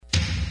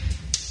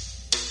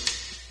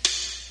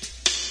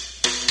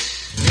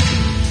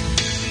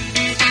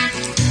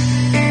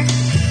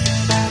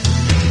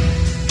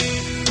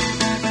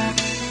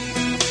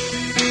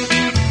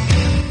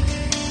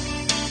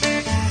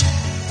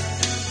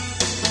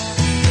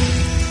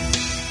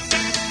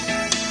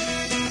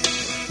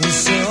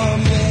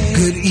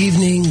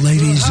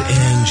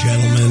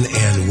gentlemen,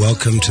 and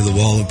welcome to the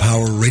Wall of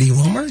Power Radio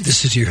Hour.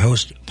 This is your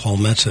host, Paul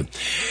Metzen.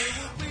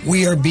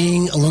 We are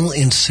being a little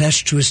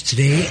incestuous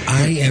today.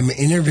 I am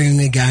interviewing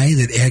a guy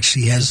that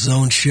actually has his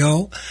own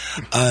show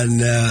on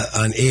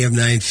AM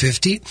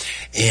 950,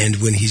 and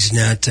when he's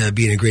not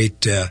being a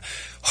great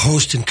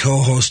host and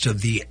co-host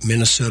of the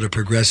Minnesota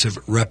Progressive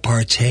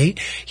Repartee,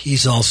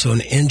 he's also an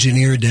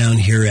engineer down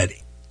here at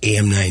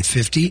AM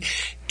 950,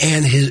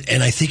 and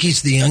I think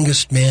he's the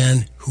youngest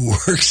man who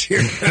works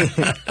here.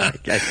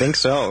 I think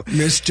so.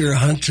 Mr.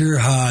 Hunter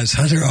Haas.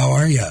 Hunter, how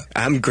are you?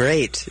 I'm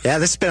great. Yeah,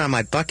 this has been on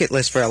my bucket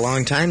list for a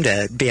long time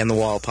to be on the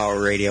Wall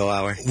Power Radio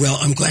Hour. Well,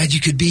 I'm glad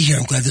you could be here.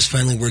 I'm glad this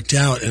finally worked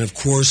out. And, of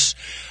course,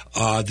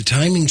 the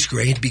timing's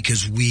great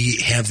because we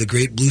have the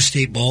Great Blue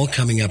State Ball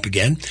coming up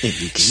again,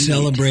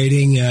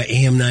 celebrating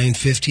AM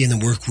 950 and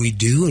the work we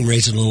do and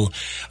raising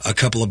a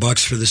couple of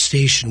bucks for the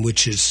station,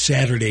 which is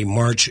Saturday,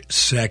 March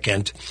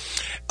 2nd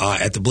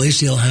at the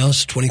Blaisdell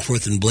House,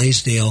 24th and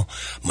Blaisdell,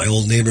 my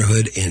old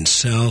neighborhood in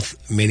South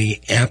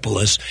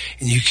Minneapolis.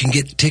 And you can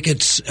get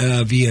tickets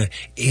via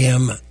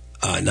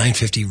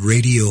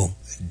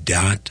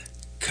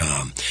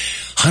am950radio.com.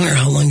 Hunter,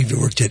 how long have you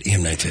worked at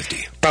AM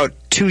 950? About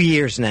 2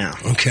 years now.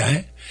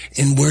 Okay.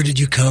 And where did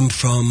you come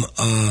from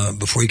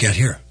before you got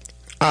here?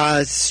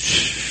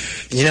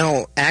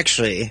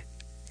 Actually,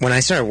 when I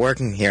started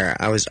working here,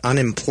 I was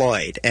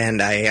unemployed,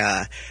 and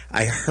I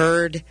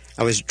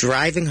was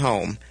driving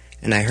home,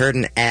 and I heard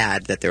an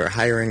ad that they were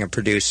hiring a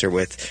producer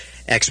with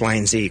X, Y,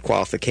 and Z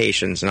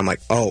qualifications, and I'm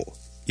like, oh,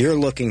 you're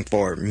looking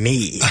for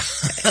me.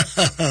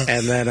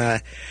 And then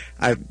I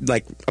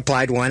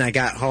applied one. I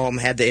got home,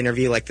 had the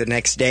interview the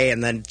next day,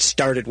 and then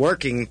started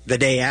working the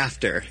day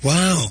after.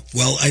 Wow.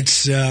 Well,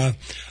 it's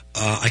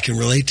I can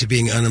relate to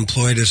being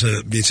unemployed as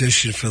a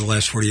musician for the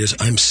last 40 years.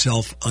 I'm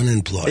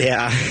self-unemployed.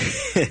 Yeah.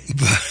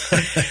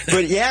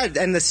 But yeah,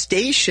 and the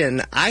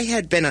station, I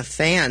had been a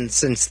fan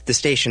since the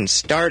station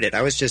started.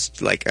 I was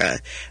just like a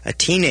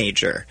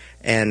teenager.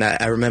 And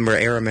I remember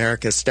Air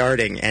America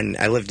starting, and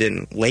I lived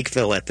in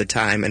Lakeville at the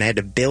time, and I had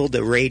to build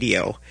a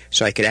radio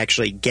so I could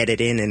actually get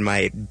it in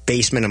my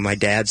basement of my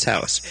dad's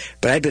house.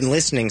 But I'd been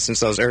listening since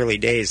those early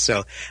days,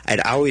 so I'd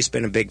always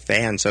been a big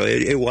fan. So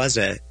it was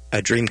a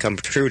dream come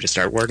true to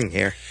start working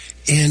here.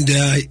 And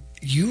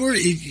you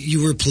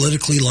were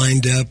politically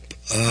lined up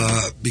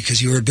because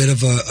you were a bit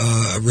of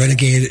a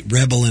renegade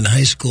rebel in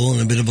high school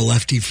and a bit of a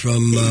lefty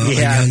from a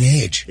young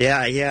age.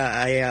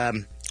 Yeah.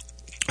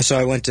 So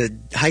I went to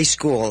high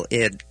school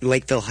at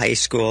Lakeville High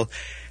School,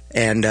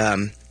 and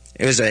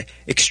it was a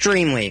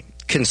extremely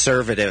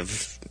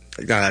conservative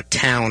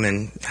town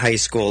and high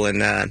school,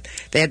 and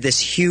they had this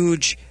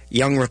huge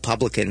Young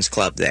Republicans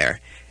club there,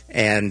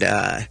 and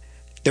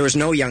there was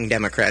no Young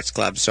Democrats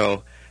club,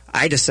 so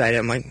I decided,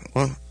 I'm like,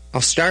 well, I'll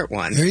start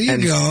one. There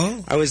you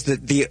go. I was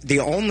the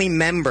only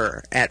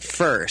member at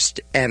first,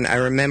 and I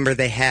remember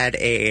they had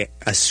a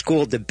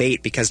school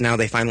debate because now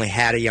they finally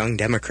had a Young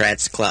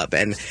Democrats club,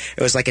 and it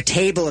was like a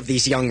table of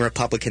these Young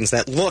Republicans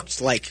that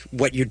looked like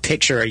what you'd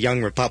picture a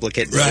Young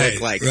Republican to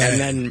look like, and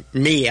then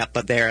me up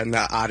there in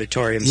the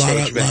auditorium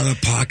stage. A lot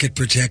of pocket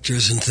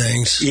protectors and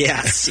things.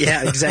 Yes,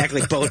 yeah,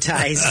 exactly, bow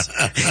ties.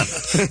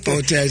 Bow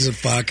ties and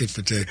pocket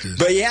protectors.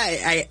 But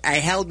yeah, I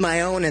held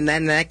my own, and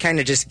then that kind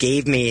of just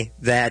gave me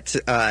that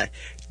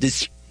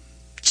this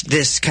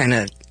kind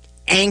of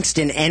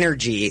angst and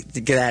energy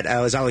that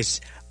I was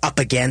always up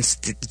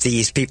against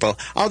these people.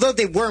 Although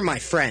they were my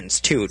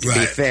friends, too, to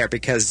be fair,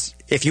 because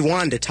if you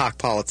wanted to talk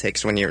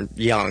politics when you're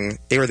young,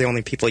 they were the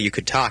only people you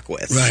could talk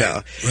with.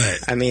 Right.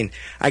 I mean,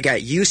 I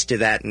got used to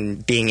that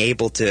and being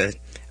able to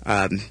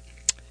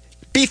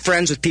be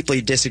friends with people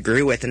you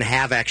disagree with and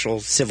have actual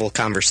civil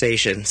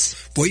conversations.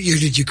 What year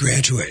did you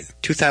graduate?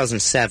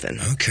 2007.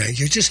 Okay,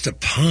 you're just a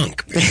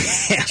punk, man.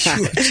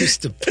 You are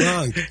just a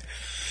punk.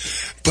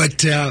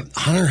 But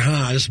Hunter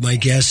Haas, my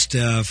guest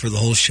for the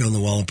whole show on the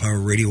Wall of Power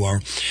Radio Hour,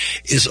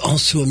 is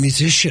also a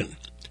musician.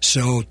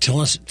 So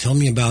tell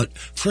me about,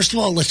 first of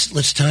all,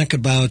 let's talk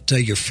about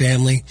your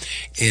family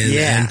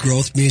and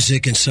Growth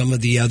Music and some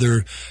of the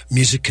other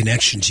music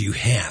connections you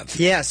have.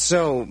 Yeah,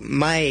 so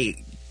my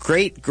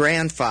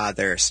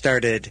great-grandfather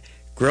started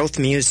Growth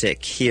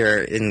Music here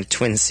in the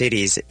Twin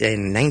Cities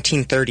in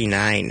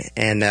 1939,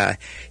 and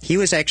he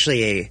was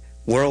actually a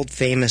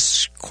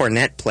world-famous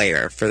cornet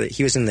player.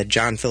 He was in the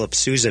John Philip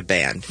Sousa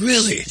band.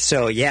 Really?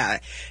 So, yeah,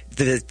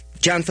 the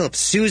John Philip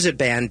Sousa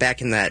band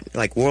back in that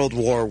World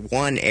War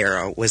I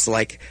era was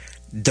like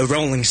the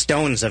Rolling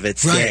Stones of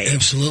its day. Right,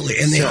 absolutely.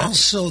 And they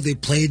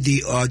played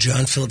the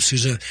John Philip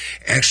Sousa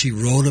actually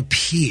wrote a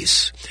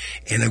piece,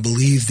 and I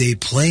believe they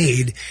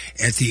played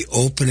at the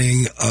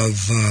opening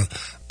of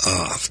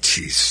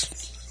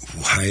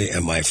why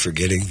am I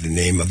forgetting the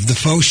name of the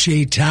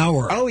Fauché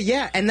Tower? Oh,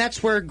 yeah, and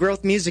that's where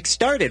Growth Music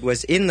started,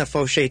 was in the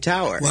Fauché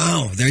Tower.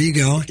 Wow, there you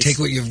go. Take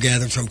what you've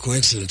gathered from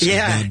coincidence,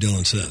 as Bob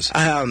Dylan says.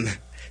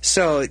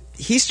 So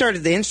he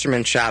started the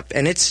instrument shop,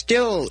 and it's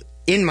still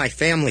in my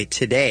family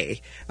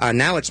today.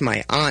 Now it's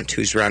my aunt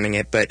who's running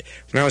it, but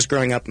when I was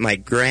growing up, my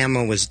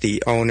grandma was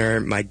the owner,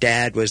 my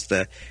dad was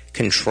the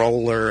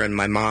controller, and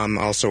my mom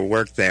also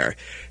worked there.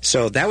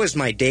 So that was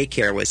my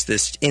daycare, was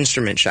this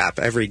instrument shop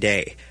every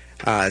day.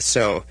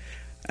 So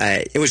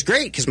it was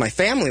great because my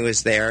family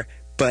was there,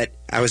 but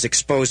I was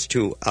exposed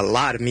to a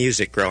lot of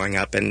music growing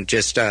up, and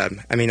just, I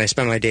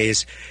spent my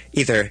days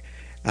either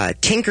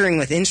tinkering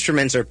with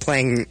instruments or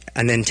playing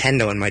a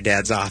Nintendo in my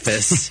dad's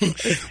office.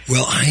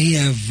 Well, I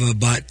have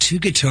bought 2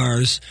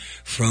 guitars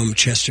from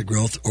Chester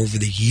Growth over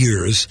the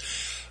years.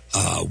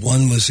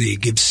 One was the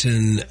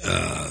Gibson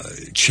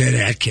Chet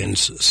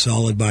Atkins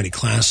Solid Body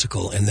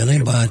Classical, and then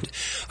I bought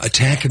a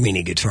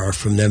Takamine guitar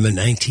from them in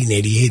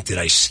 1988 that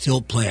I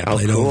still play. I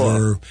played cool.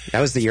 over... That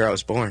was the year I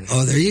was born.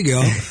 Oh, there you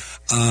go.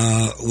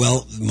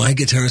 Well, my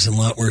guitar's in a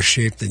lot worse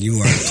shape than you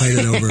are. I played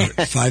it over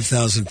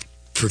 5,000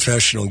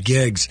 professional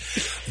gigs,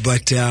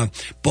 but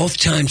both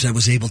times I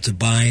was able to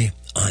buy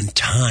on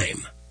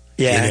time.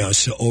 Yeah.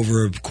 So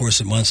over the course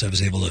of months, I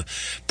was able to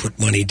put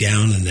money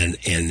down and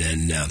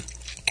then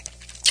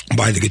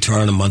buy the guitar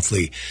on a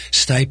monthly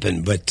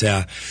stipend. But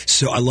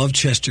so I love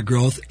Chester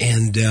Growth,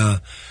 and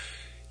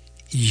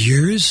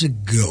years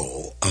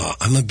ago,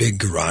 I'm a big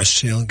garage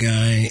sale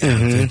guy,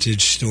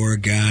 vintage store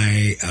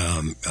guy,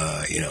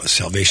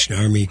 Salvation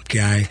Army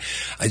guy.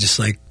 I just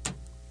like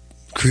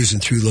cruising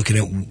through looking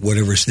at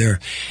whatever's there.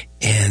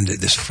 And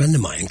this friend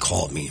of mine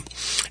called me,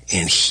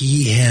 and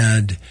he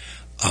had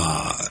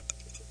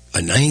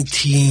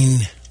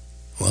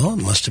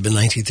it must have been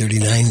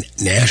 1939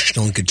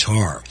 National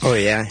guitar. Oh,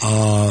 yeah.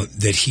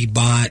 That he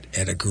bought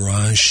at a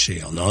garage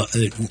sale. Now,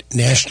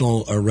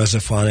 National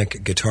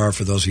Resophonic guitar,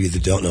 for those of you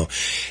that don't know,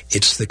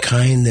 it's the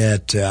kind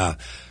that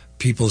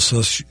people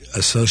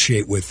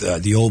associate with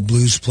the old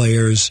blues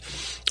players,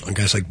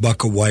 guys like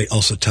Bucka White,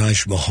 also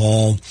Taj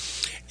Mahal.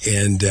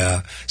 And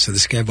so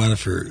this guy bought it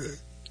for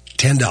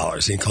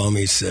 $10. He called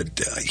me and said,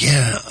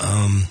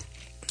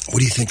 what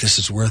do you think this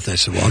is worth? I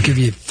said, well, I'll give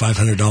you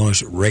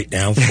 $500 right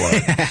now for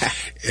it.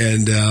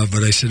 And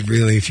but I said,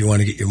 really, if you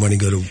want to get your money,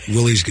 go to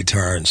Willie's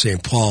Guitar in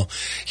St. Paul.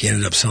 He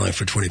ended up selling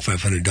for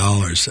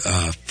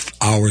 $2,500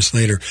 hours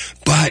later.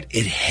 But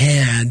it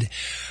had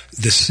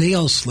the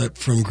sales slip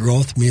from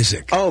Growth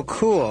Music. Oh,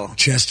 cool.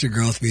 Chester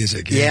Growth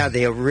Music. Yeah,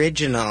 the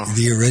original.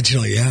 The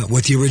original, yeah.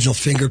 With the original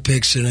finger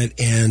picks in it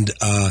and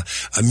a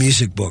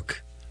music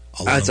book.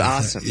 That's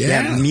awesome.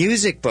 Yeah,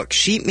 music book.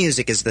 Sheet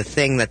music is the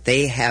thing that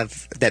they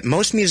have, that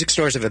most music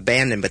stores have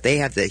abandoned, but they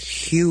have the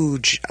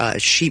huge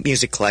sheet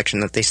music collection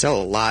that they sell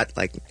a lot,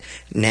 like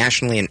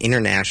nationally and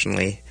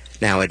internationally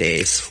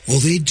nowadays. Well,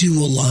 they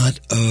do a lot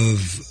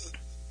of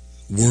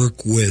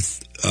work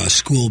with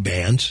school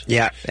bands.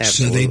 Yeah,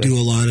 absolutely. So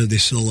they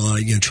sell a lot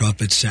of,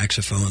 trumpets,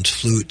 saxophones,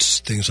 flutes,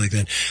 things like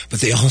that.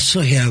 But they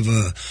also have,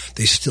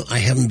 I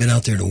haven't been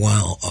out there in a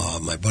while.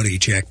 My buddy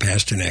Jack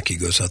Pasternak, he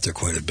goes out there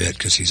quite a bit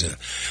because he's a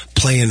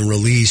play and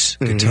release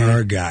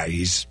guitar guy.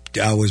 He's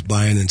always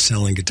buying and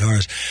selling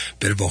guitars,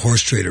 bit of a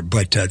horse trader.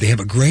 But they have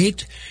a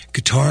great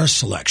guitar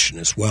selection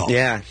as well.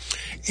 Yeah.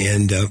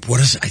 And I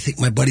think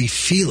my buddy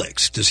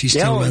Felix, does he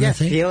still run the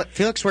thing?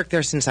 Felix worked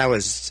there since I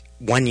was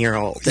 1 year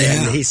old,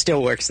 and he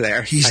still works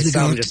there. I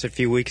saw him just a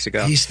few weeks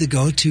ago. He's the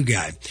go-to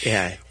guy.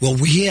 Yeah. Well,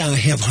 we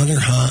have Hunter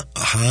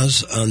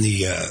Haas on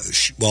the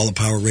Wall of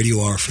Power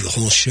Radio Hour for the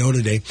whole show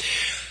today.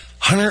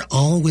 Hunter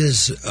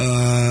always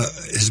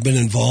has been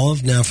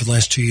involved now for the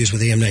last 2 years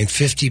with AM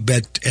 950,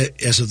 but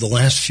as of the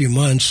last few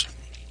months,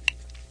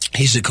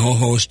 he's the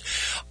co-host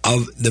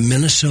of the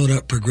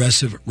Minnesota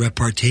Progressive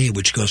Repartee,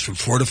 which goes from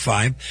 4 to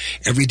 5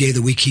 every day of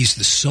the week. He's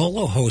the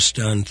solo host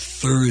on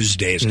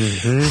Thursdays.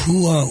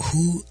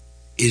 Who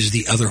is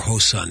the other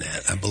host on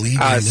that? I believe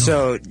I know.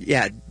 So,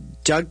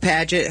 Doug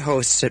Padgett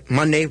hosts it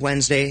Monday,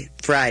 Wednesday,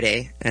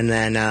 Friday, and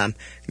then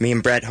me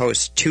and Brett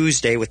host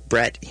Tuesday with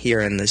Brett here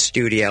in the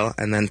studio,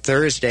 and then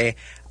Thursday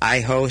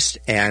I host,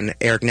 and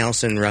Eric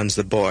Nelson runs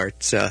the board.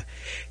 So,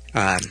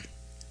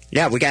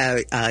 we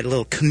got a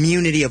little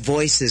community of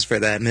voices for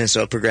the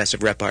Minnesota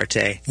Progressive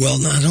Repartee. Well,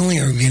 not only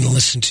are we going to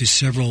listen to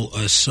several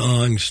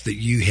songs that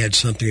you had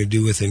something to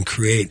do with and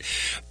create,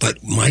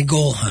 but my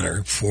goal,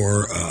 Hunter,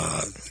 for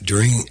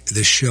during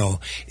this show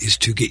is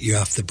to get you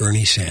off the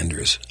Bernie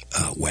Sanders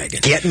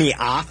wagon. Get me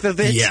off of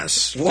it?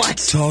 Yes. What?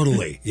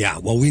 Totally. Yeah.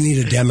 Well, we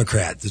need a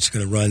Democrat that's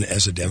going to run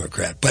as a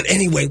Democrat. But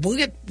anyway, we'll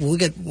get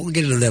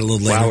into that a little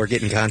later. Wow, we're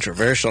getting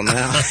controversial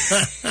now.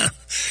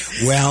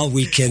 Well,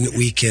 we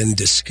can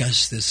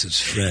discuss this as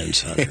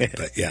friends, Hunter.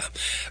 But yeah,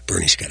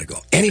 Bernie's got to go.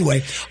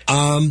 Anyway,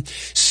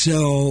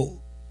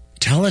 so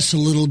tell us a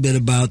little bit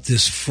about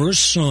this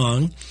first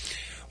song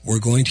we're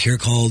going to hear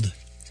called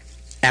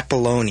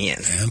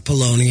Apollonian.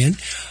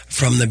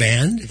 From the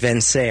band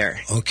Vencer.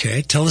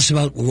 Okay, tell us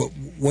about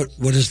what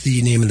does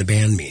the name of the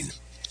band mean?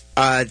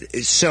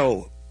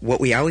 So what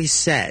we always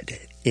said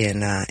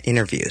in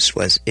interviews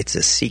was it's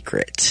a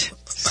secret.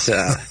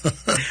 So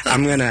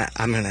I'm gonna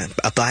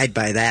abide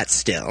by that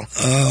still.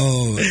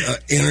 Oh,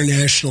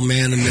 international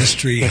man of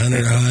mystery,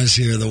 Hunter Haas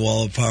here, the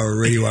Wall of Power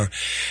Radio Hour.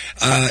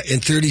 In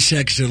 30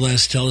 seconds or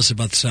less, tell us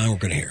about the song we're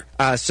going to hear.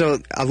 So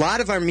a lot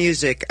of our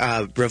music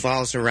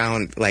revolves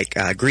around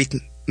Greek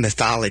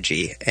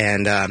mythology,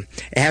 and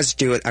it has to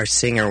do with our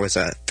singer was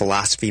a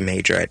philosophy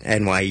major at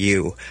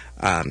NYU.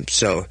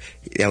 So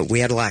we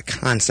had a lot of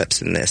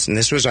concepts in this, and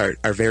this was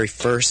our very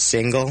first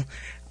single.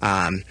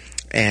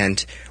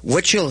 And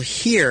what you'll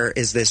hear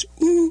is this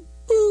ooh,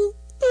 ooh,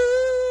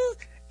 ooh.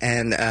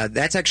 And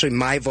that's actually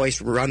my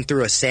voice run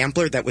through a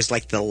sampler that was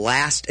like the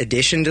last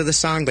addition to the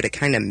song, but it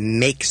kind of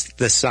makes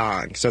the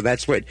song. So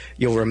that's what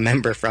you'll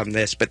remember from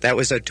this. But that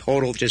was a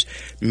total just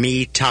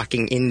me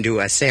talking into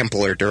a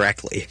sampler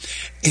directly.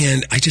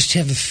 And I just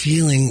have a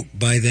feeling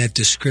by that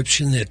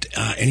description that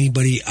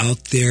anybody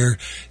out there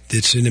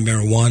that's into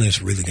marijuana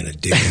is really going to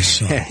dig this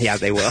song. Yeah,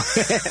 they will.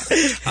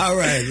 All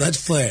right,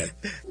 let's play it.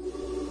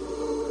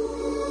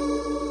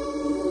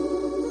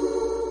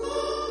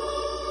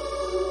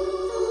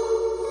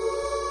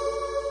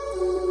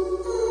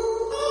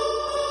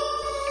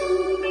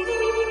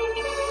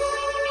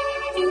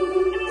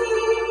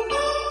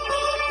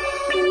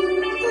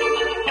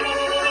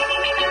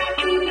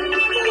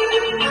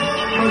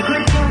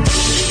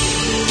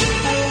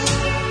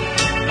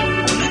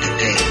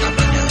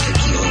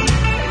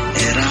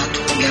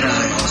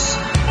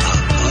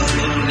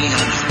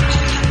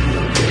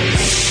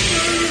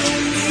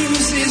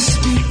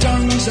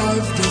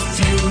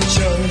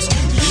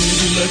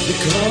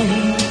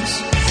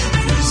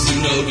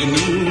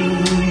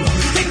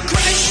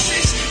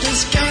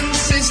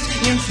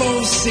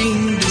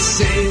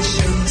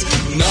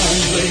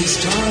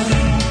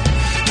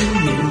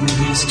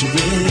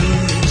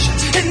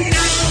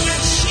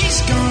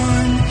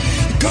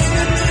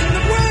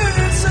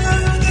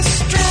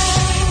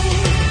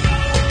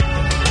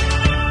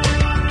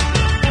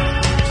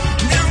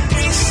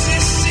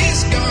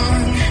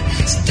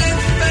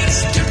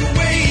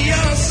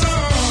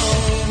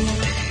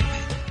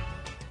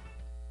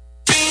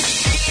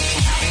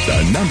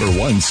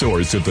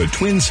 Source of the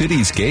Twin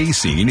Cities gay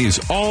scene is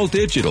all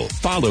digital.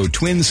 Follow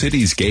Twin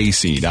Cities Gay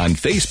Scene on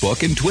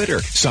Facebook and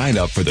Twitter. Sign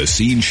up for the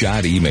Scene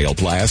Shot email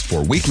blast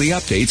for weekly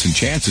updates and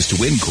chances to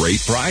win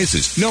great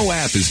prizes. No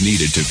app is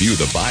needed to view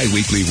the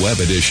bi-weekly web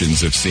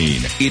editions of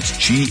Scene. It's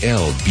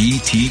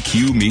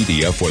GLBTQ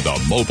media for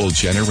the mobile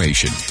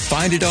generation.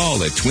 Find it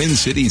all at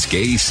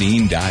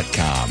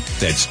TwinCitiesGayScene.com.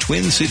 That's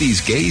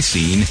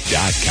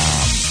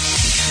TwinCitiesGayScene.com.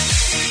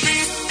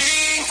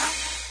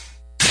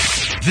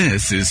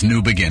 This is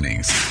New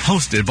Beginnings,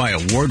 hosted by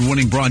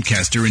award-winning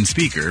broadcaster and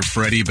speaker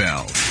Freddie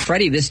Bell.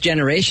 Freddie, this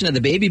generation of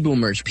the baby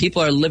boomers,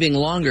 people are living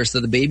longer,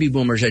 so the baby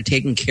boomers are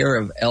taking care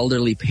of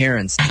elderly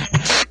parents.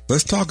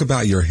 Let's talk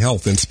about your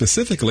health, and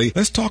specifically,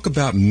 let's talk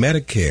about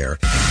Medicare.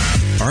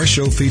 Our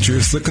show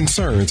features the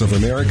concerns of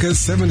America's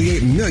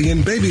 78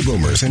 million baby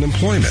boomers in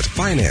employment,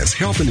 finance,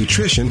 health and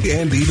nutrition,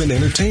 and even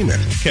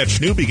entertainment.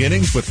 Catch New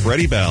Beginnings with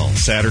Freddie Bell,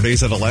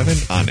 Saturdays at 11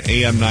 on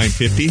AM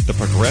 950, the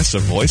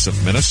progressive voice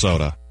of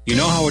Minnesota. You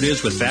know how it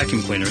is with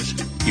vacuum cleaners.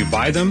 You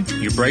buy them,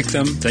 you break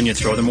them, then you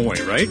throw them away,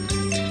 right?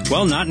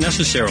 Well, not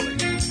necessarily.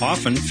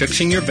 Often,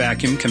 fixing your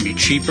vacuum can be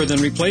cheaper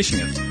than replacing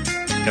it.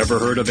 Ever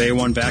heard of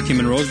A1 Vacuum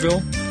in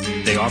Roseville?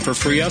 They offer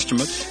free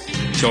estimates.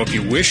 So if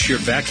you wish your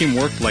vacuum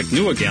worked like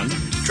new again,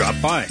 drop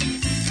by.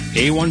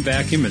 A1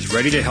 Vacuum is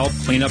ready to help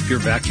clean up your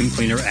vacuum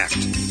cleaner act.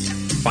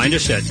 Find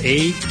us at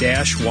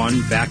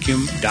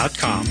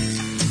a-1vacuum.com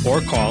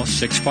or call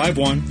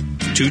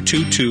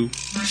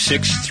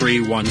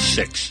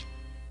 651-222-6316.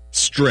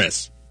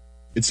 Stress.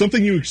 It's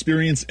something you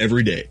experience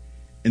every day,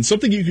 and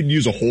something you could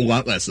use a whole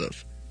lot less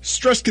of.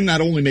 Stress can not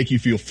only make you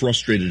feel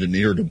frustrated and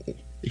irritable,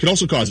 it can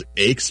also cause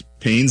aches,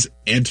 pains,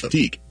 and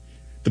fatigue.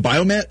 The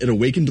Biomat at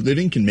Awakened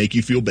Living can make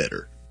you feel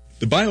better.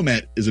 The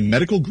Biomat is a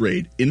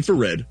medical-grade,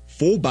 infrared,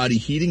 full-body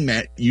heating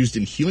mat used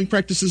in healing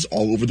practices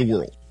all over the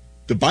world.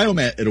 The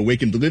Biomat at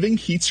Awakened Living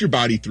heats your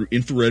body through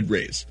infrared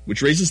rays,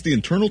 which raises the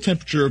internal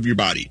temperature of your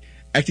body,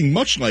 acting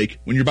much like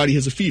when your body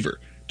has a fever,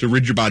 to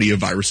rid your body of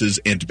viruses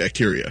and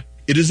bacteria.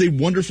 It is a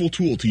wonderful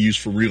tool to use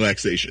for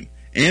relaxation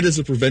and as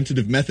a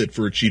preventative method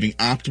for achieving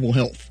optimal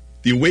health.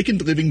 The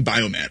Awakened Living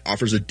Biomat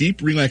offers a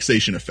deep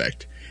relaxation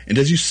effect, and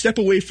as you step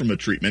away from a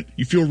treatment,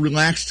 you feel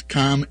relaxed,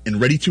 calm, and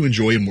ready to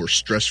enjoy a more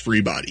stress-free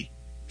body.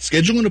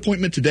 Schedule an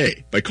appointment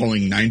today by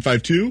calling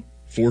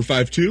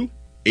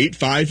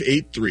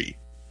 952-452-8583.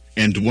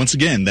 And once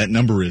again, that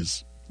number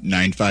is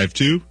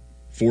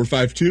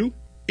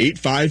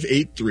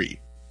 952-452-8583.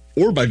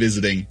 Or by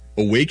visiting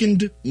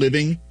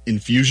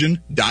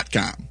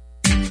awakenedlivinginfusion.com.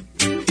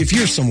 If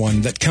you're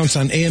someone that counts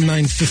on AM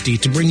 950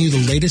 to bring you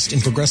the latest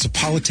in progressive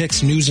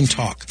politics, news, and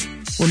talk,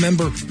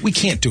 remember, we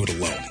can't do it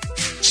alone.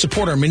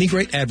 Support our many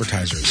great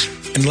advertisers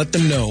and let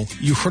them know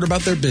you heard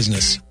about their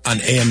business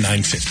on AM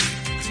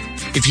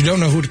 950. If you don't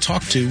know who to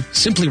talk to,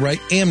 simply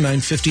write AM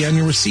 950 on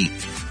your receipt.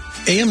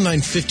 AM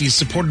 950 is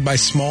supported by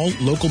small,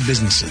 local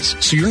businesses,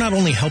 so you're not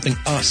only helping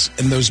us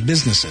and those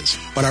businesses,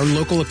 but our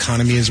local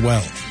economy as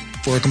well.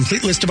 For a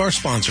complete list of our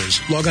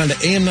sponsors, log on to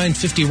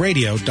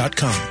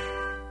am950radio.com.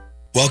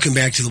 Welcome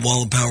back to the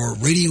Wall of Power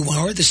Radio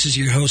Hour. This is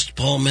your host,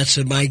 Paul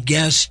Metsa. My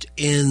guest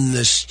in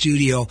the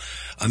studio,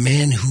 a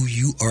man who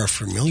you are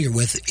familiar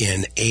with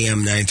in AM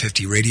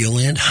 950 Radio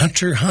Land,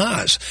 Hunter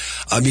Haas,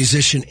 a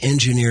musician,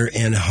 engineer,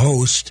 and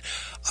host,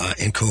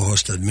 and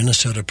co-host of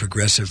Minnesota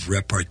Progressive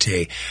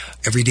Repartee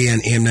every day on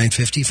AM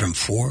 950 from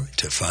 4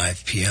 to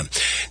 5 p.m.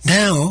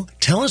 Now,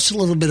 tell us a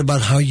little bit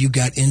about how you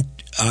got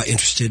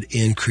interested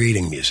in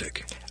creating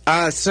music.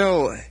 A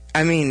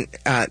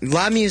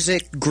lot of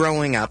music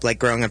growing up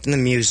in the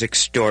music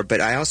store,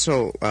 but I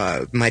also,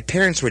 my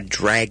parents would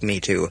drag me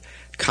to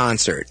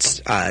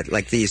concerts,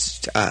 like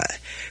these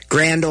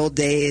Grand Old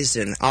Days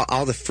and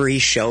all the free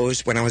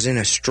shows when I was in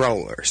a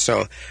stroller.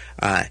 So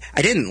I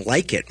didn't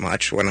like it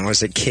much when I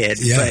was a kid,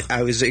 but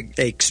I was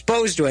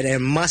exposed to it and it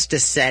must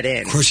have set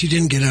in. Of course, you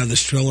didn't get out of the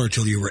stroller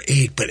until you were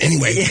 8, but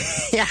anyway.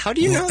 Yeah, how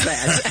do you know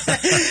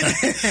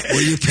that?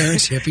 Were your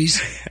parents hippies?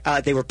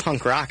 They were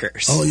punk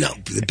rockers. Oh, no,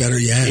 better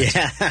yet.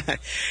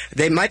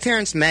 Yeah. My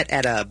parents met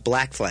at a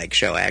Black Flag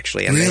show,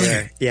 actually. And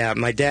really?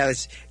 My dad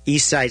was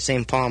East Side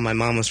St. Paul. My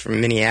mom was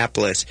from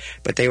Minneapolis.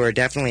 But they were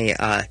definitely,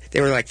 they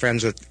were like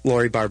friends with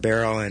Lori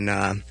Barbero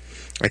and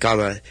like all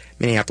the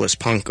Minneapolis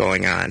punk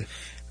going on.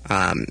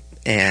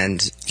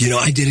 And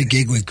I did a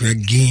gig with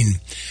Greg Geen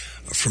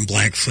from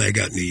Black Flag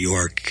out in New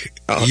Like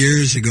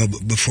years ago,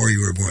 before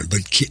you were born. But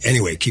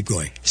anyway, keep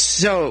going.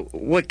 So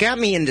what got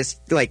me into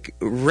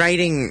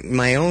writing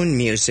my own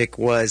music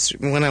was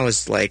when I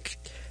was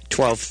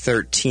 12,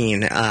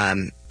 13.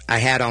 I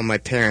had all my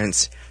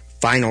parents'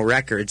 vinyl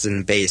records in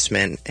the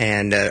basement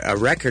and a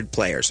record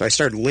player. So I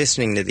started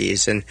listening to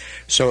these, and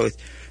so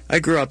I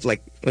grew up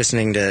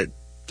listening to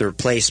The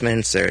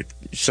Replacements or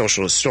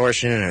Social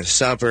Distortion or The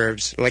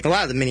Suburbs, a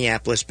lot of the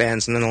Minneapolis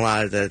bands, and then a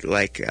lot of the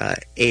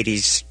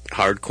 80s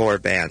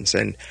hardcore bands.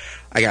 And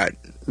I got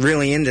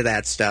really into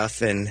that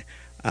stuff, and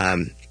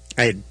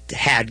I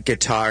had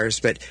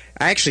guitars, but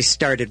I actually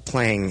started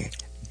playing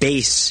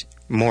bass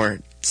more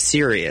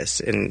serious,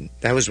 and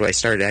that was what I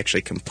started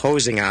actually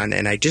composing on.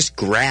 And I just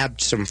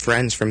grabbed some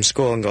friends from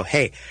school and go,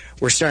 hey,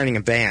 we're starting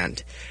a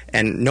band.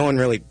 And no one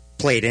really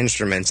played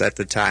instruments at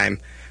the time.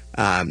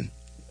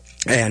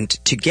 And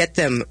to get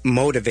them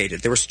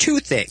motivated, there was two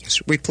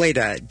things. We played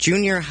a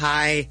junior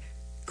high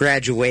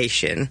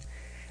graduation,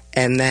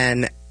 and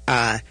then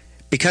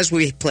because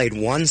we played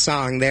one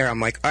song there, I'm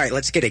like, all right,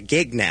 let's get a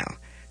gig now.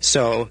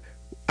 So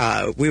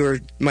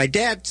my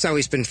dad's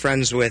always been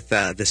friends with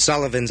the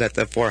Sullivans at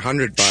the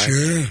 400 bar.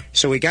 Sure.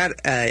 So we got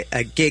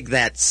a gig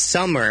that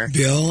summer.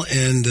 Bill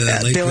and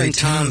Bill and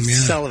Tom yeah.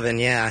 Sullivan,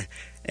 yeah.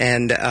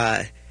 And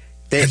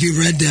have you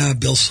read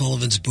Bill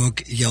Sullivan's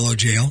book, Yellow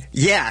Jail?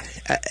 Yeah,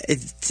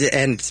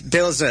 and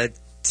Bill's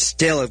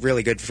still a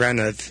really good friend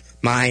of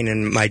mine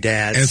and my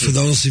dad's. And for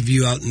those of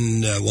you out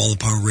in Wall of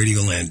Power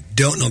Radio Land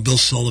don't know, Bill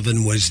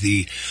Sullivan was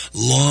the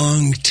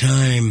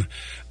long-time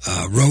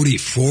roadie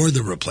for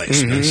The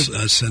Replacements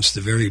since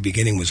the very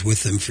beginning, was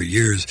with them for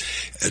years.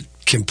 A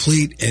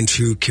complete and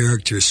true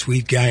character,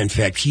 sweet guy. In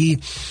fact, he...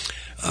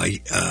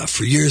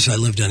 for years, I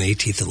lived on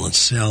 18th and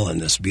Lancelle in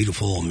this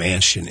beautiful old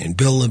mansion, and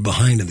Bill lived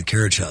behind in the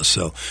carriage house,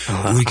 so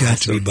we got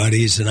to be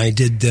buddies. And I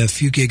did a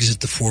few gigs at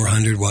the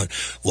 400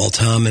 while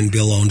Tom and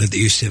Bill owned it. They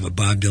used to have a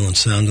Bob Dylan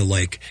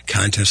sound-alike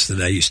contest that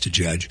I used to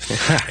judge.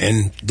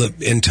 and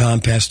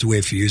Tom passed away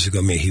a few years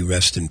ago. May he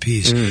rest in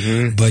peace.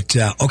 But,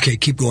 okay,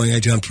 keep going.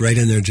 I jumped right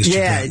in there just to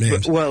drop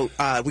names. Well,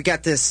 we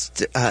got this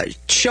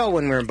show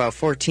when we were about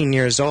 14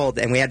 years old,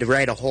 and we had to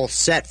write a whole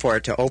set for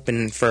it to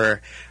open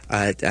for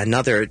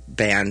another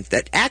band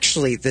that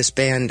actually this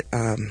band,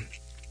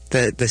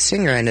 the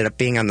singer ended up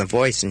being on The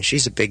Voice, and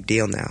she's a big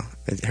deal now.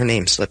 Her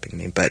name's slipping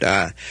me.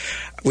 But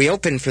we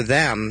opened for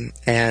them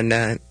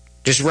and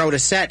just wrote a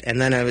set, and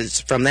then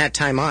from that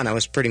time on, I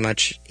was pretty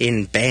much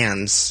in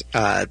bands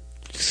the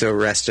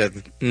rest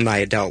of my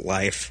adult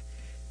life.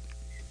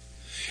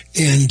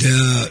 And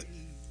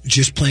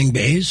just playing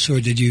bass,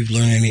 or did you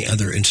learn any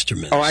other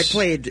instruments? Oh,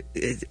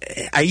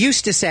 I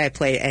used to say I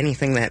play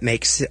anything that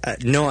makes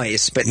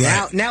noise, but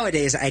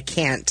nowadays I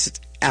can't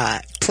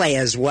play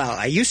as well.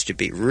 I used to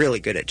be really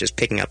good at just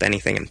picking up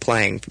anything and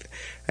playing,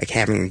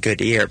 having a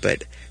good ear,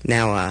 but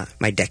now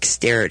my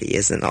dexterity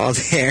isn't all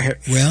there.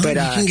 Well, but, you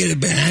can get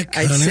it back,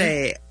 I'd Hunter.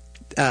 say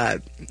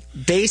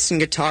bass and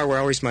guitar were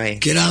always my...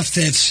 Get off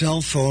that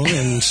cell phone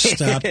and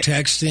stop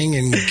texting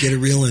and get a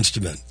real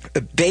instrument.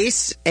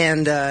 Bass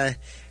and...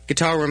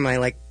 guitar were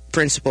my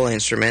principal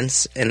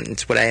instruments, and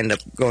it's what I ended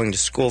up going to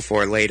school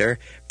for later.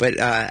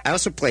 But I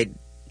also played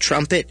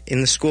trumpet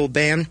in the school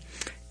band,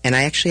 and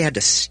I actually had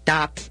to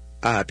stop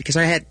because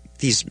I had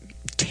these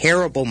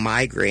terrible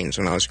migraines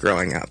when I was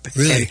growing up.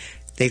 Really? And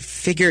they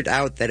figured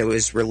out that it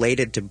was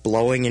related to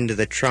blowing into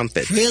the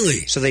trumpet.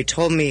 Really? So they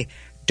told me,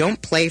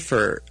 don't play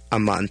for a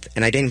month,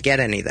 and I didn't get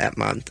any that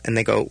month. And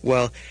they go,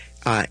 well...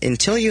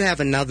 until you have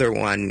another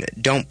one,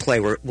 don't play.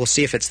 We'll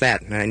see if it's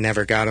that. And I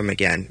never got them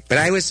again. But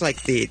I was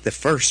the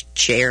first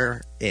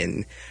chair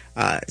in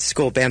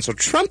school band, so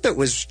trumpet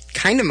was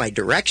kind of my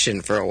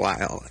direction for a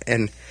while.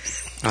 And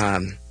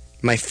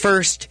my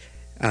first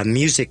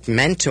music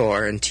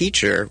mentor and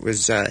teacher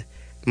was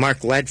Mark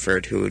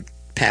Ledford, who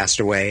passed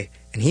away,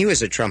 and he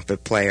was a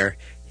trumpet player.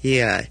 He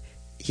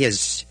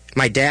has.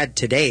 My dad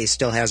today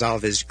still has all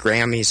of his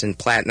Grammys and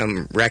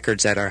platinum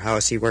records at our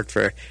house. He worked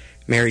for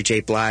Mary J.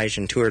 Blige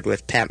and toured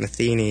with Pat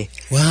Metheny.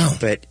 Wow!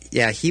 But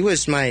yeah, he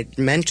was my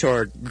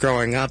mentor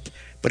growing up.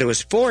 But it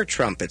was for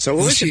trumpet, so it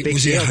was a big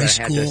deal.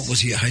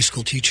 Was he a high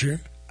school teacher?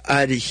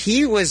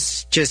 He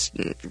was just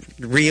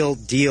real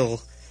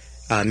deal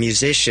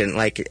musician,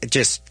 like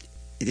just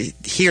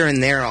here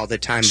and there all the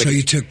time. So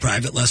you took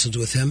private lessons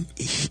with him?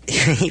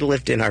 He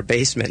lived in our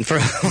basement for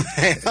a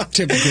while.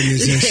 Typical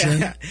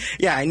musician.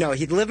 Yeah, I know.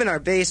 He'd live in our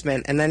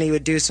basement, and then he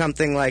would do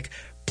something like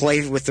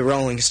play with the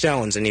Rolling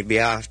Stones, and he'd be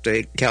off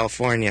to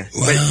California.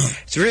 Wow.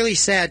 But it's really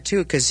sad,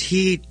 too, because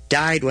he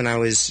died when I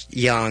was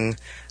young.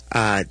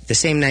 The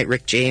same night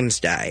Rick James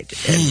died.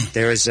 And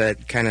there was a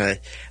kind of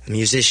a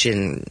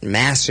musician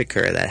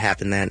massacre that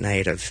happened that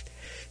night of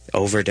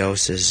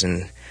overdoses,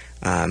 and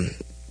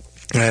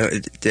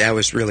that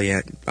was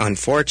really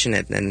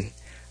unfortunate. And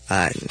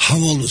how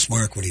old was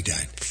Mark when he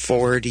died?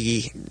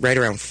 40, right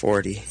around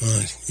 40.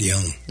 Oh,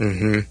 young.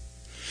 Mm-hmm.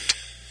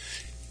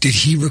 Did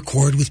he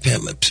record with Pat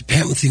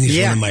Metheny? Is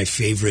one of my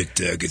favorite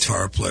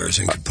guitar players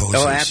and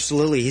composers. Oh,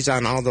 absolutely. He's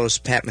on all those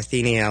Pat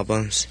Metheny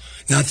albums.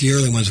 Not the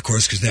early ones, of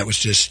course, because that was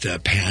just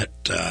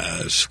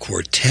Pat's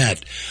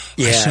quartet.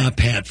 Yeah. I saw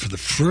Pat for the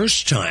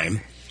first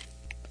time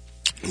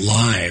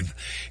live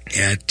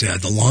at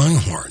the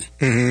Longhorn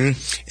in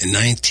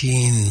I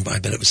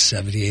bet it was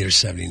 78 or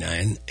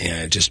 79,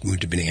 and I just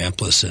moved to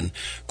Minneapolis. And,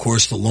 of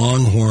course, the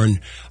Longhorn,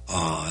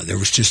 there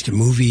was just a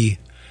movie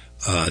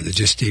that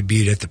just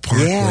debuted at the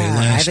Parkway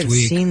last week. I haven't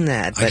seen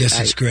that. I guess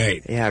it's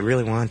great. Yeah, I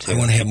really want to. I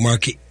want to have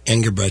Mark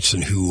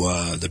Engerbretson, who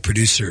the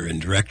producer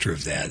and director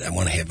of that. I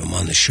want to have him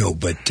on the show.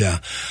 But,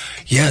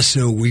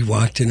 so we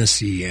walked in to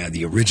see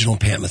the original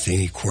Pat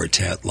Metheny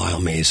quartet, Lyle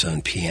Mays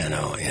on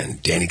piano,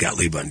 and Danny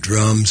Gottlieb on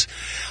drums,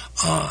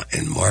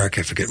 and Mark,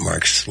 I forget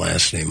Mark's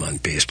last name, on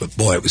bass. But,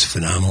 boy, it was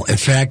phenomenal. In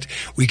fact,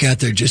 we got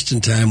there just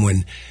in time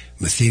when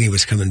Metheny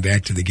was coming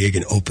back to the gig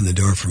and opened the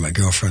door for my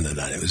girlfriend and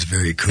I. It was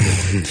very cool.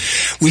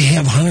 We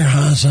have Hunter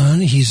Haas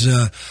on. He's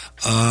a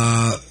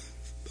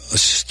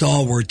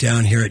stalwart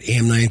down here at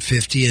AM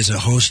 950 as a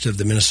host of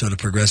the Minnesota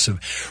Progressive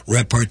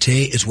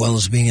Repartee, as well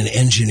as being an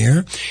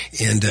engineer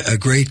and a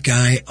great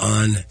guy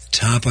on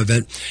top of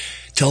it.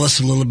 Tell us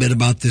a little bit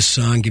about this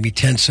song. Give me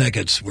 10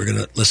 seconds. We're going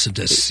to listen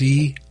to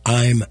See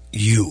I'm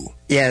You.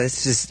 Yeah,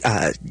 this is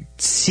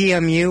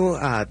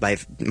CMU by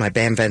my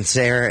band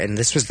Vencer, and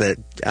this was the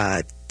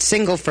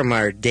single from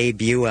our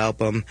debut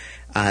album.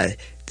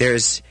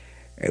 There's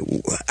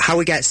how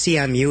we got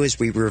CMU is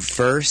we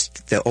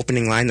reversed the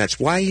opening line. That's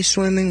why you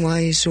swimming, why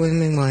you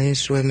swimming, why you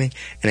swimming,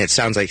 and it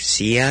sounds like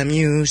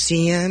CMU,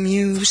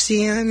 CMU,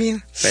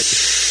 CMU. But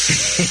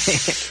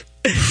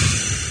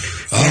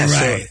all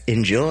right, so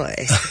enjoy.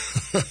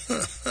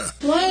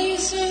 Why you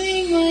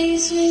swimming, why you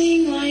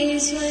swimming, why you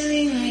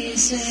swimming, why you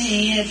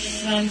swimming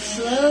if I'm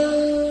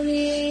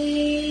floating?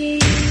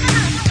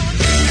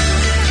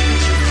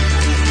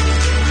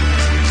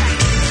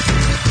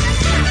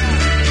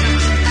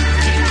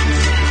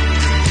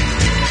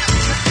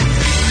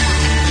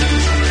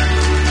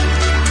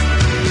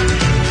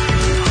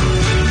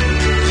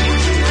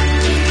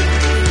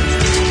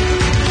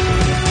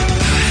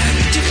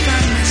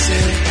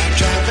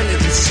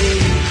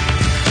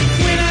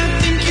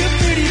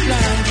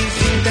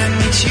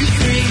 You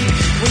free,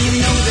 well you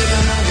know that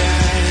I'm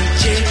alright,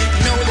 yeah,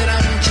 know that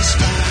I'm just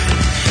fine.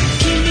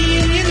 Keep me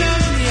in your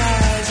lovely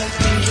eyes, I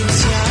think you'll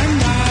see I'm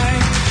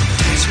right.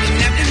 Cause we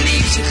never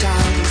leave you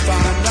down to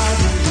find out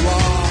who you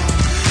are.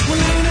 Well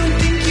I don't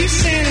think you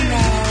said it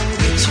wrong,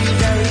 get you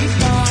very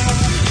far.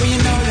 Well you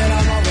know that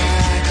I'm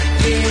alright,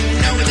 yeah,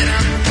 know that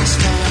I'm just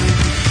fine.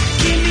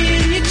 Keep me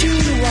in your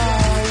jewelry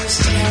wall, you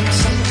see I'm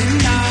something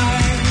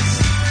nice.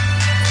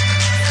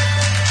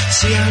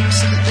 See I'm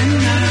something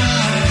nice.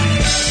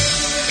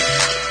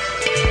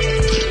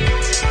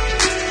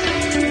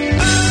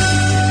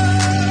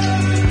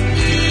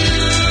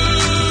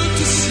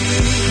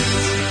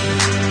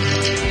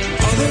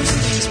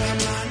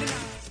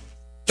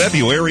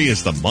 February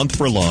is the month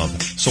for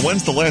love. So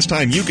when's the last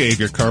time you gave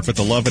your carpet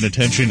the love and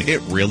attention it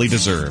really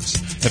deserves?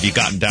 Have you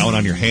gotten down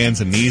on your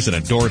hands and knees and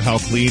adored how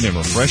clean and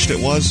refreshed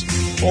it was?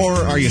 Or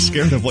are you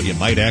scared of what you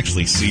might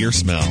actually see or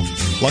smell?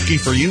 Lucky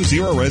for you,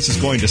 Zero Res is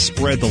going to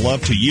spread the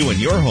love to you and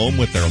your home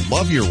with their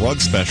Love Your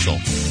Rug special.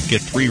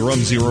 Get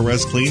 3-room Zero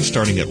Res clean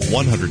starting at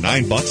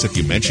 $109 if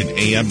you mention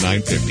AM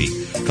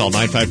 950. Call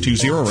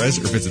 952-ZERO-RES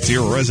or visit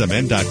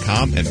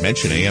ZeroResMN.com and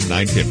mention AM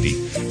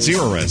 950.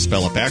 Zero Res,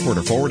 spell it backward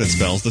or forward, it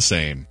spells the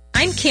same.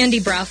 I'm Candy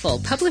Brothel,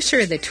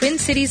 publisher of the Twin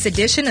Cities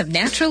edition of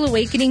Natural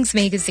Awakenings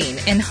magazine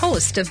and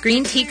host of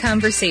Green Tea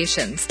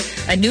Conversations,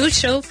 a news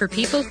show for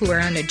people who are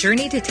on a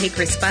journey to take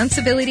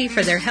responsibility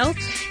for their health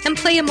and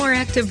play a more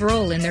active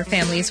role in their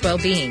family's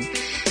well-being.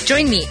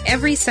 Join me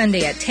every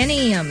Sunday at 10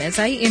 a.m. as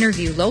I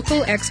interview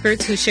local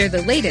experts who share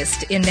the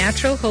latest in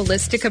natural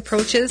holistic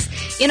approaches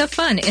in a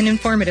fun and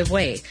informative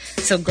way.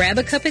 So grab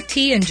a cup of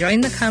tea and join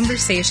the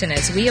conversation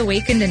as we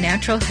awaken to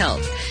natural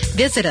health.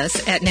 Visit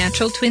us at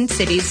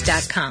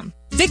naturaltwincities.com.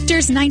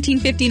 Victor's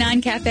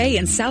 1959 Cafe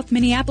in South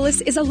Minneapolis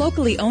is a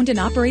locally owned and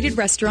operated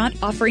restaurant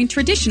offering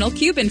traditional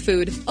Cuban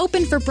food.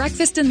 Open for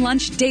breakfast and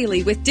lunch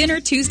daily with dinner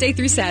Tuesday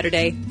through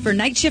Saturday. For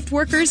night shift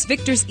workers,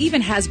 Victor's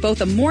even has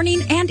both a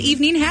morning and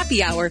evening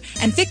happy hour,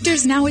 and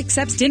Victor's now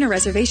accepts dinner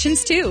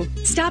reservations too.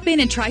 Stop in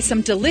and try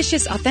some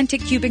delicious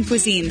authentic Cuban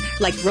cuisine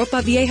like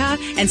ropa vieja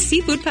and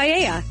seafood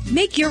paella.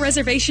 Make your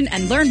reservation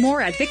and learn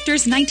more at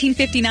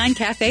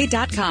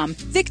victors1959cafe.com.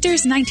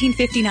 Victor's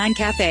 1959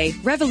 Cafe,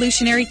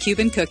 revolutionary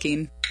Cuban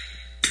cooking.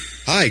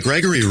 Hi,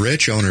 Gregory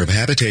Rich, owner of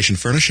Habitation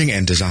Furnishing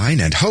and Design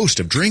and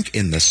host of Drink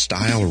in the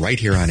Style right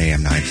here on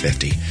AM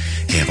 950.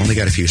 Hey, I've only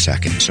got a few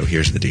seconds, so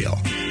here's the deal.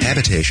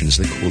 Habitation is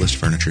the coolest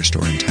furniture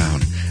store in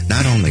town.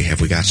 Not only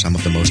have we got some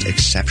of the most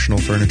exceptional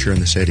furniture in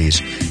the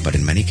cities, but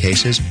in many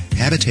cases,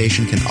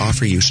 Habitation can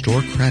offer you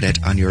store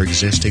credit on your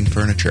existing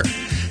furniture.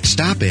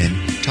 Stop in,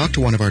 talk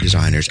to one of our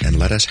designers, and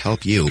let us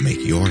help you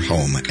make your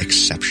home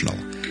exceptional.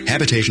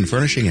 Habitation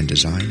Furnishing and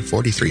Design,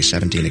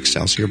 4317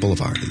 Excelsior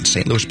Boulevard in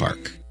St. Louis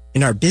Park.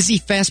 In our busy,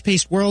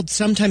 fast-paced world,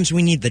 sometimes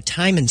we need the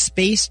time and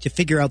space to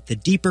figure out the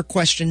deeper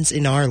questions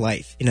in our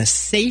life. In a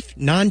safe,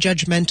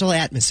 non-judgmental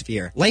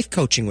atmosphere, Life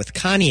Coaching with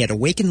Connie at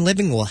Awaken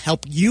Living will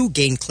help you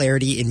gain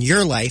clarity in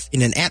your life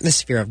in an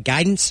atmosphere of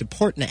guidance,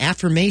 support, and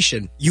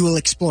affirmation. You will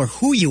explore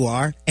who you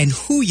are and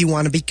who you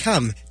want to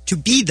become to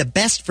be the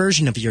best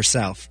version of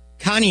yourself.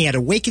 Connie at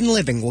Awaken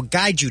Living will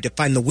guide you to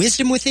find the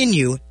wisdom within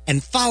you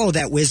and follow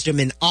that wisdom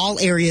in all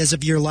areas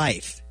of your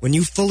life. When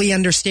you fully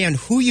understand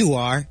who you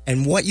are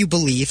and what you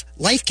believe,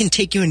 life can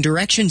take you in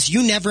directions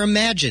you never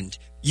imagined.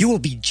 You will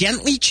be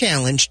gently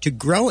challenged to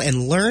grow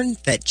and learn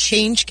that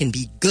change can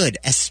be good,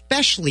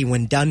 especially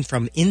when done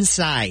from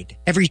inside.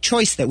 Every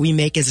choice that we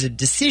make is a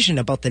decision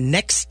about the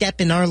next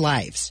step in our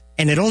lives.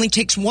 And it only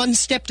takes one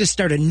step to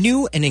start a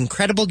new and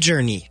incredible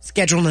journey.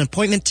 Schedule an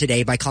appointment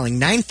today by calling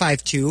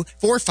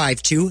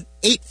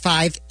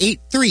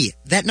 952-452-8583.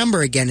 That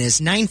number again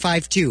is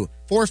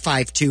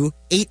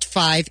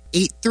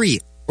 952-452-8583.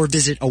 Or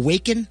visit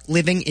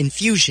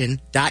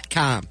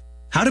awakenlivinginfusion.com.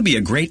 How to be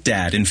a great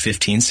dad in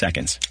 15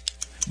 seconds.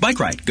 Bike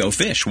ride, go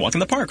fish, walk in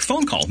the park,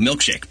 phone call,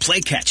 milkshake,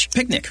 play catch,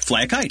 picnic,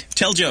 fly a kite,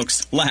 tell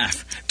jokes,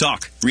 laugh,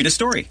 talk, read a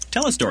story,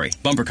 tell a story,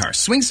 bumper car,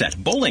 swing set,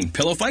 bowling,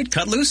 pillow fight,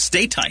 cut loose,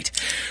 stay tight.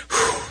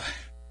 Whew.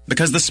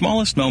 Because the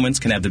smallest moments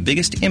can have the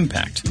biggest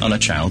impact on a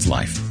child's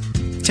life.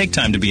 Take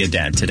time to be a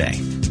dad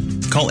today.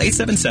 Call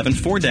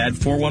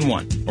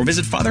 877-4DAD-411 or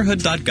visit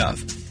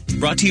fatherhood.gov.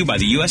 Brought to you by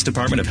the U.S.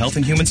 Department of Health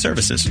and Human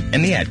Services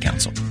and the Ad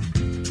Council.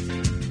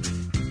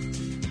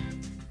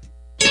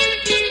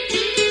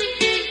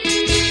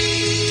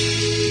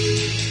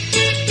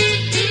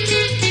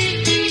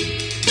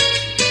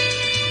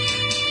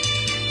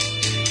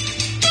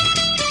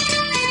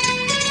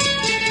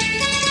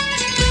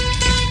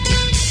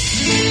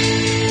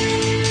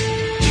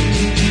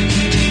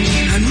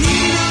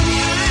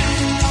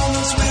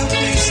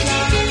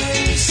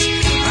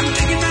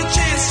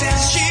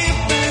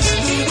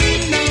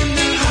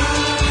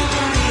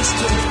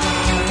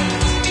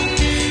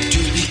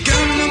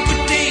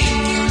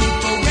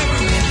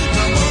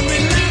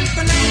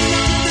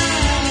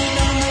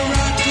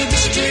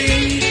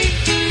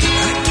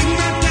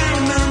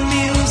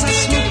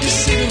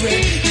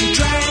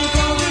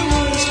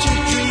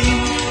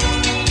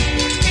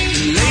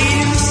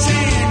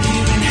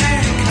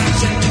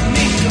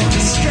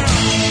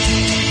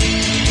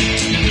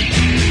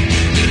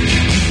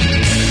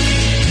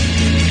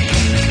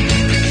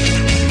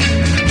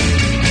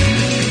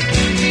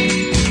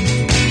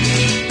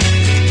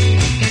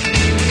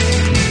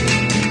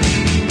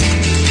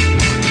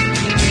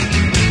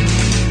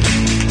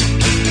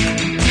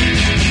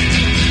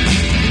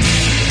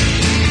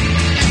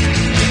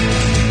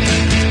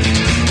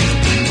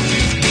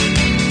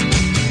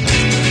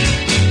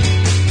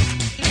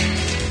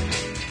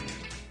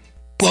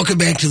 Welcome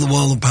back to the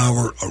Wall of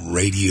Power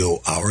Radio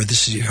Hour.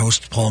 This is your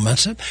host, Paul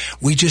Metsa.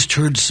 We just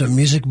heard some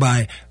music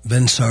by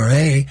Ben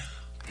Saré.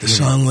 The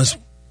song was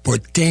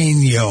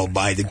Porteño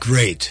by the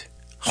great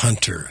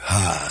Hunter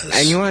Haas.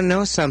 And you want to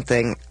know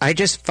something? I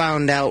just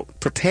found out,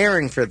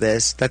 preparing for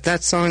this,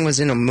 that song was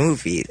in a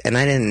movie, and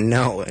I didn't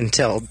know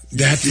until...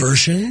 That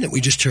version that we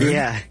just heard?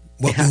 Yeah.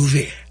 What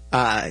movie?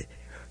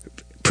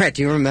 Brett,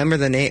 do you remember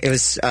the name? It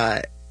was...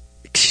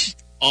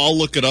 I'll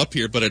look it up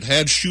here, but it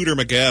had Shooter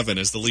McGavin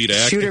as the lead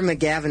actor. Shooter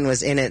McGavin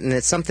was in it, and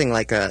it's something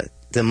like a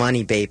the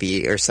Money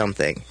Baby or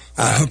something.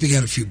 I hope you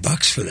got a few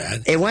bucks for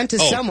that. It went to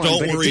someone, Don't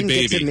but it Worry, didn't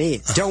get Baby. to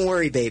me. Don't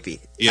Worry, Baby.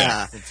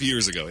 Yeah, a few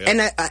years ago. Yeah.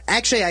 And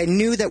actually, I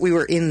knew that we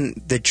were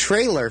in the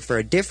trailer for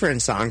a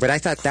different song, but I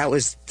thought that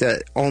was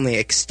the only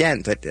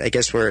extent. But I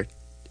guess we're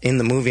in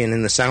the movie and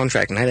in the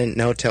soundtrack, and I didn't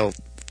know till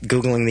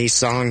Googling these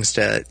songs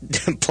to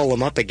pull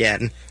them up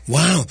again.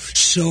 Wow.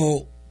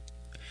 So,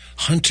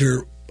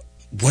 Hunter,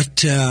 what...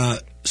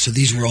 so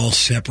these were all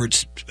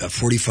separate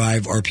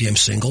 45 RPM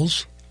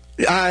singles?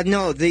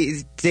 No,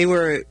 they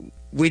were...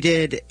 We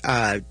did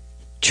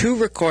 2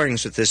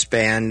 recordings with this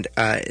band,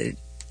 an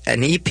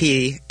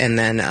EP, and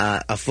then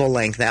a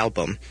full-length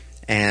album.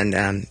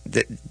 And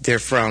they're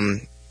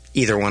from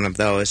either one of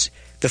those.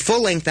 The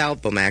full-length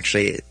album,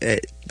 actually,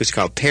 it was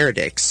called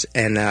Paradix,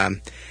 and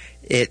the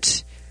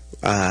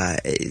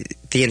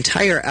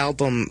entire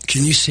album...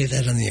 Can you say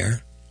that on the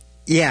air?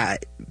 Yeah,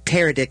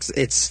 Paradix,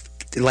 it's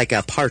like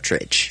a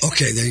partridge.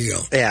 Okay, there you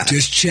go. Yeah.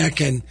 Just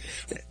checking.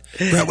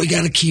 Brett, we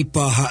got to keep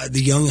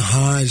the young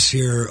Haas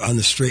here on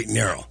the straight and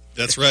narrow.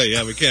 That's right.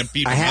 Yeah, we can't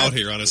beat him out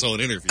here on his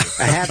own interview.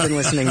 I have been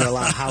listening to a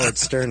lot of Howard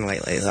Stern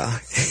lately, though.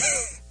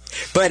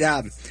 But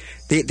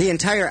the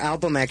entire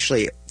album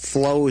actually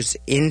flows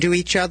into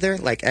each other.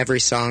 Like, every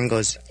song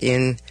goes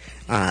in.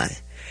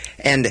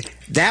 And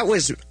that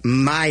was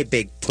my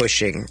big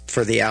pushing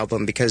for the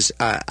album, because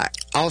I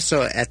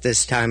also at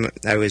this time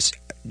I was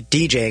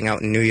DJing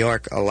out in New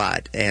York a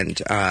lot. And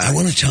I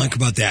want to talk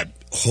about that.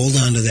 Hold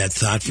on to that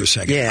thought for a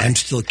second. Yeah. I'm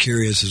still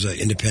curious as an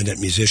independent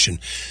musician.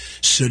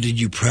 So did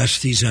you press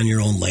these on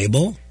your own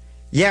label?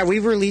 Yeah, we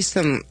released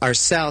them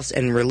ourselves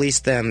and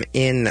released them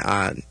in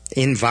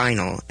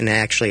vinyl, and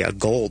actually a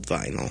gold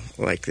vinyl.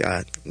 Like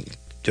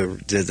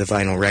the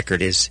vinyl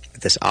record is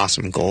this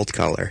awesome gold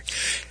color.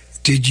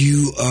 Did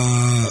you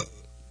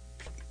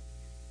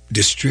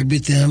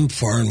distribute them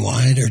far and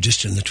wide, or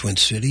just in the Twin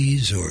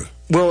Cities, or?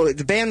 Well,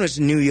 the band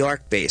was New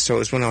York based, so it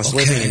was when I was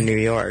living in New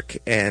York,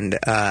 and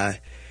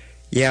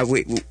yeah,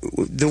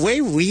 the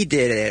way we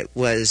did it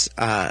was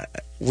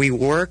we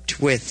worked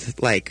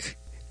with like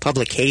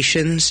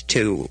publications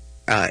to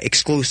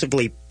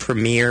exclusively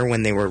premiere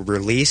when they were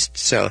released.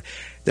 So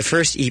the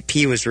first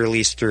EP was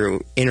released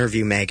through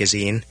Interview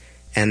magazine.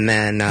 And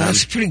then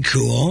that's pretty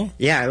cool.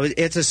 Yeah,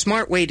 it's a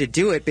smart way to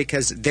do it,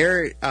 because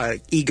they're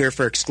eager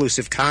for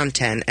exclusive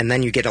content, and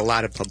then you get a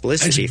lot of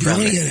publicity That's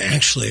from brilliant, it.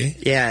 actually.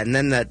 Yeah, and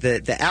then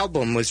the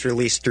album was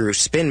released through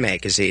Spin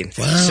magazine.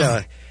 Wow.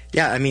 So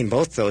yeah, I mean,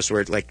 both those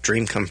were like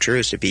dream come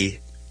trues to be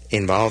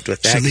involved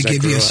with that. So they 'cause I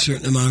give you grew a up.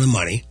 certain amount of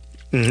money,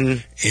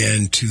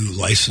 and to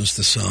license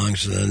the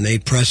songs, and then they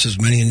press as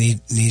many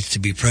needs to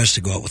be pressed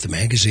to go out with the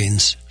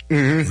magazines,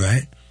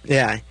 right?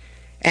 Yeah.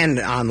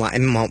 And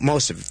online,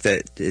 most of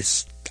it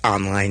is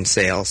online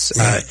sales.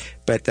 Right.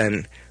 But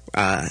then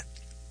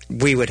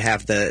we would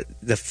have the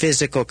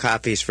physical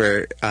copies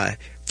for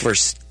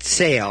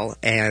sale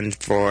and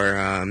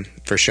for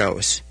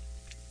shows.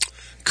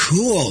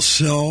 Cool.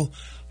 So,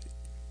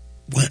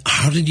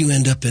 how did you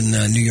end up in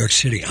New York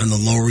City on the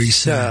Lower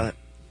East Side?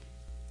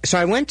 So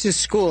I went to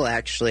school,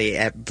 actually,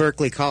 at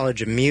Berklee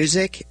College of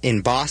Music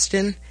in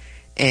Boston,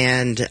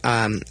 and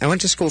I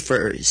went to school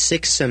for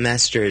 6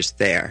 semesters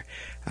there.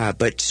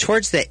 But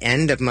towards the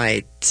end of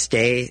my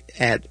stay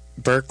at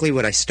Berklee,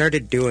 what I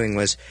started doing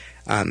was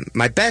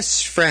my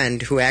best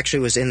friend, who actually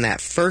was in that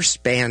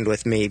first band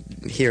with me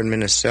here in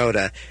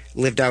Minnesota,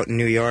 lived out in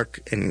New York,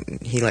 and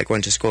he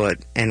went to school at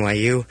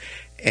NYU.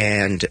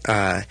 And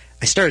I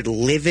started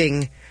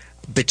living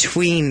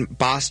between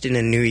Boston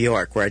and New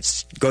York, where I'd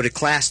go to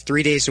class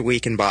 3 days a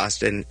week in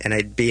Boston, and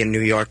I'd be in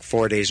New York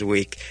 4 days a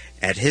week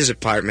at his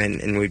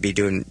apartment, and we'd be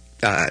doing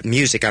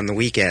music on the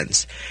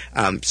weekends.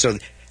 So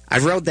I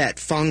rode that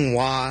Feng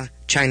Hua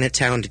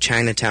Chinatown to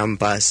Chinatown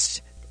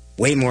bus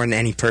way more than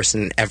any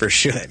person ever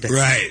should.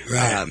 Right.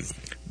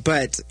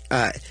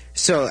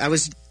 So I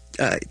was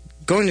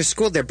going to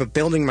school there, but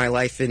building my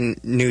life in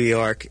New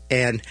York.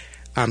 And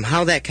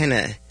how that kind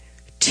of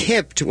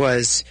tipped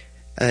was,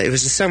 it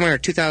was the summer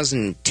of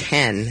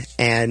 2010,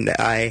 and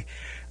I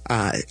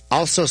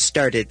also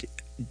started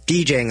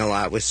DJing a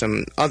lot with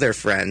some other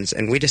friends,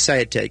 and we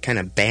decided to kind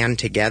of band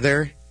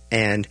together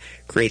and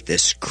create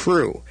this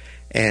crew.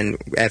 And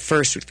at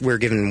first, we were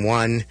given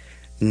one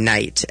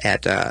night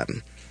at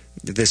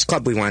this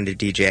club we wanted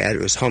to DJ at.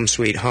 It was Home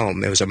Sweet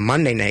Home. It was a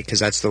Monday night, because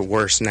that's the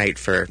worst night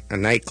for a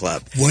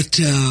nightclub. What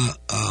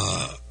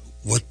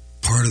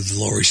part of the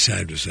Lower East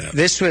Side was that?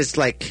 This was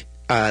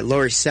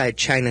Lower East Side,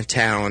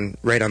 Chinatown,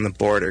 right on the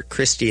border,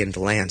 Christie and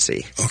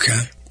Delancey. Okay.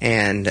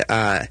 And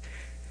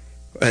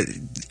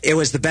it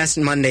was the best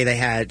Monday they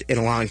had in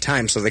a long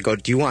time, so they go,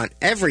 do you want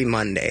every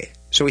Monday?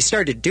 So we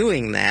started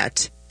doing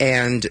that,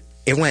 and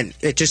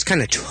it just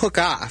kind of took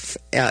off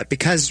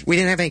because we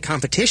didn't have any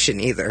competition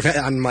either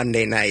on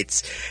Monday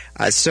nights.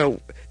 So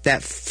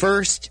that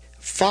first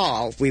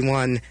fall, we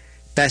won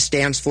Best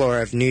Dance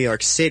Floor of New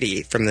York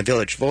City from the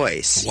Village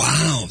Voice.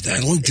 Wow,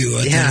 that'll do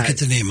it. Yeah. That'll get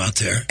the name out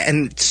there.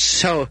 And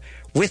so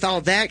with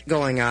all that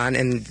going on,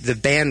 and the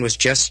band was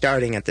just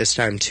starting at this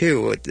time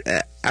too,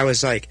 I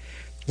was like,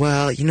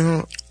 well,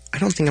 I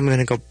don't think I'm going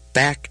to go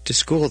back to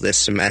school this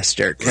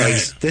semester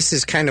because this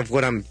is kind of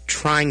what I'm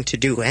trying to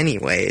do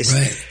anyways.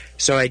 Right.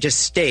 So I just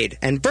stayed.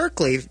 And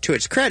Berkeley, to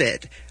its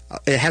credit,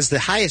 it has the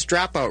highest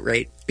dropout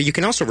rate, but you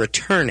can also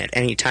return at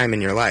any time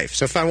in your life.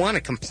 So if I want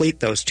to complete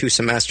those 2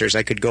 semesters,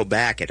 I could go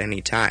back at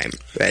any time.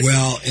 But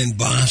well, in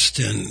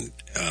Boston,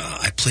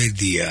 I played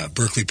the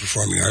Berkeley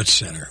Performing Arts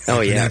Center.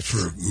 Oh, yeah.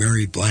 For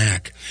Mary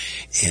Black,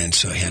 and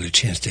so I had a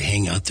chance to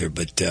hang out there.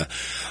 But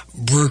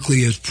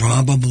Berkeley is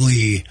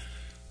probably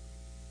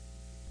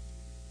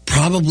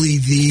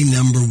the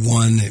number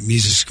one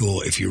music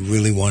school if you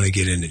really want to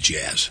get into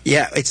jazz.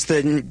 Yeah, it's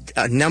the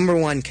number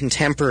one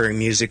contemporary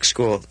music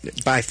school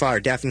by far,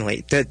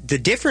 definitely. The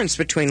difference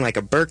between like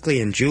a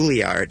Berkeley and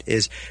Juilliard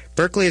is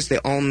Berkeley is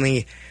the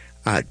only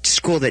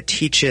school that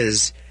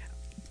teaches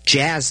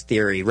jazz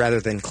theory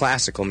rather than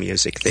classical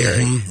music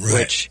theory,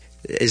 which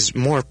is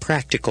more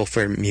practical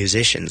for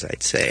musicians,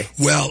 I'd say.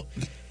 Well,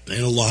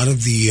 and a lot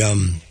of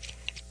the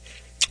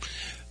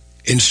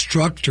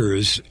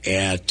instructors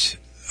at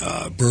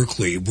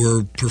Berkeley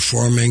were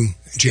performing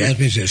jazz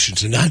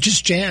musicians, and not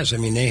just jazz. I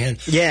mean, they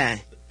had... Yeah.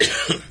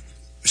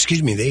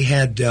 Excuse me, they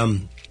had...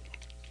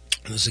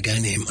 there's a guy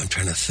named... I'm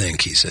trying to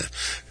think. He's a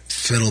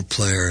fiddle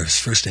player. His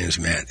first name is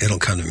Matt. It'll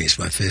come to me. He's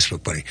my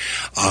Facebook buddy.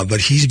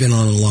 But he's been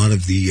on a lot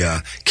of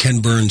the Ken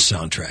Burns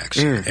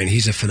soundtracks, and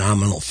he's a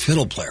phenomenal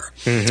fiddle player.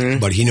 Mm-hmm.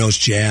 But he knows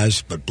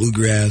jazz, but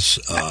bluegrass,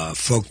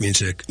 folk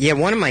music. Yeah,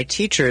 one of my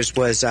teachers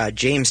was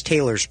James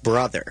Taylor's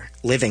brother,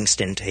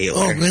 Livingston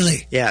Taylor. Oh,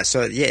 really? Yeah,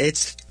 so yeah,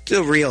 it's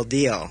the real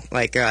deal.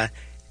 Like,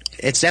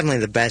 it's definitely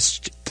the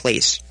best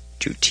place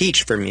to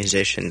teach for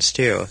musicians,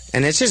 too.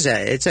 And it's just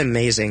it's an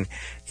amazing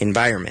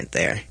environment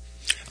there.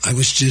 I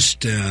was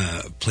just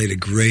played a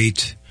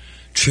great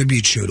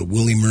tribute show to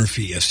Willie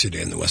Murphy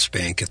yesterday in the West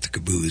Bank at the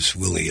Caboose.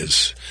 Willie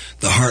is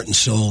the heart and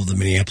soul of the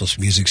Minneapolis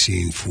music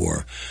scene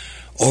for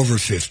over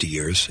 50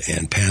 years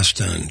and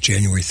passed on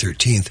January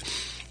 13th.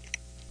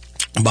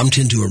 I bumped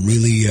into a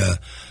really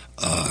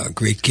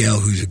great gal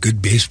who's a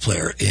good bass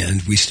player,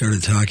 and we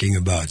started talking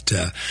about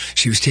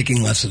she was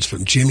taking lessons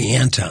from Jimmy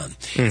Anton.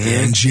 Mm-hmm.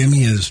 And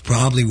Jimmy is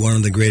probably one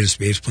of the greatest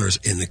bass players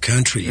in the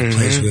country. He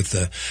plays with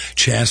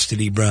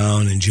Chastity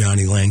Brown and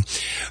Johnny Lang.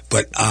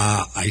 But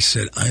I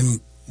said,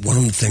 one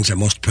of the things I'm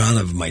most proud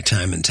of my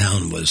time in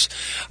town was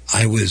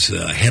I was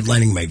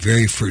headlining my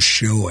very first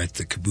show at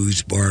the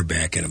Caboose Bar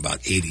back in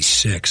about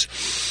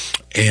 86.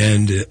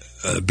 And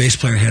a bass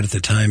player at the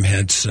time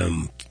had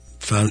found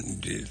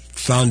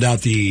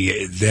out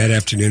that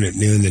afternoon at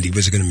noon that he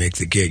wasn't going to make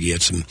the gig. He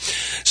had some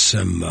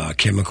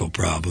chemical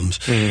problems.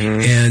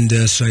 Mm-hmm. And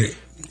so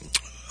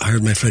I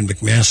hired my friend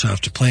McMassoff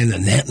to play, and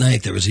then that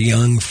night there was a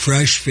young,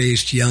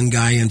 fresh-faced young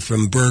guy in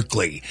from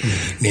Berkeley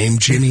named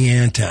Jimmy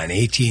Anton,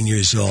 18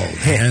 years old,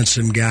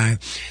 handsome guy.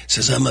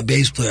 Says, I'm a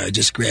bass player. I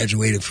just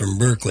graduated from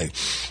Berkeley.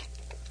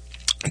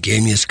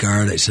 Gave me his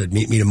card. I said,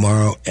 meet me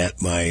tomorrow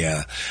at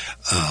my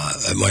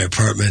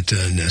apartment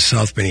in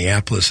South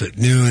Minneapolis at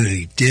noon. And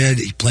he did.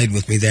 He played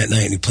with me that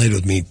night, and he played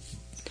with me,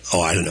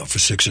 I don't know, for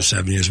 6 or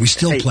 7 years. We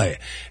still play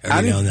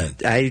every now and then.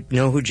 I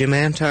know who Jim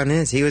Anton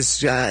is. He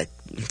was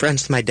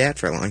friends with my dad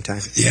for a long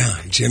time. Yeah,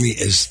 Jimmy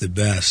is the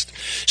best.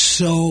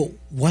 So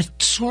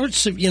what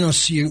sorts of,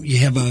 so you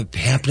have a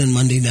happening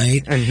Monday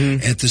night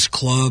at this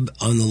club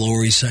on the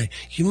Lower East Side.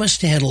 You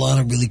must have had a lot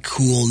of really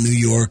cool New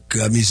York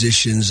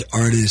musicians,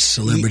 artists,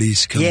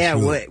 celebrities come through. Yeah,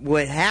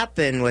 what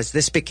happened was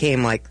this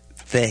became like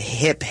the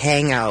hip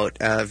hangout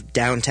of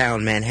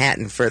downtown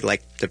Manhattan for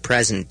like the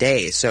present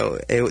day. So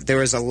there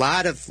was a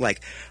lot of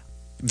like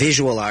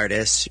visual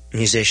artists,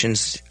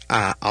 musicians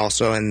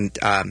also, and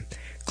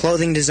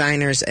clothing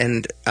designers,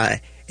 and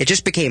it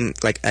just became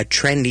like a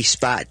trendy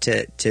spot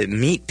to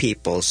meet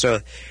people. So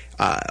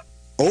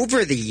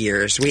over the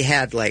years, we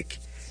had like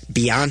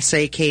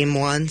Beyonce came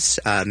once,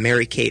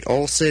 Mary-Kate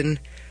Olsen,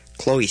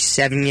 Chloe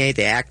Sevigny,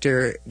 the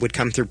actor, would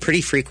come through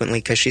pretty frequently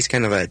because she's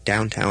kind of a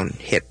downtown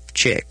hip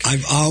chick.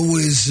 I've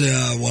always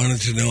wanted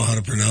to know how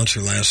to pronounce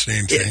her last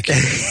name. Thank you.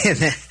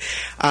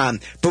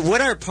 But what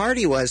our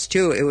party was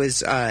too, it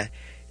was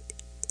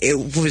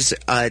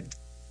a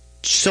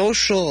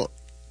social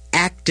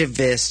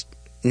activist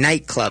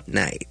nightclub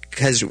night,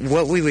 because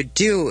what we would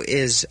do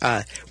is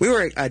we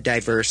were a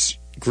diverse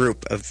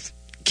group of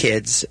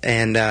kids,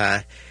 and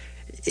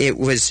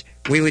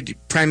we would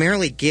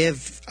primarily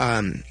give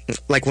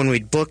like when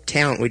we'd book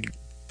talent, we'd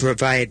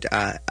provide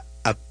a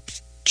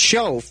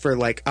show for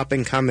like up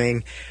and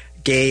coming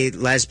gay,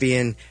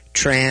 lesbian,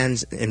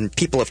 trans, and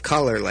people of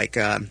color, like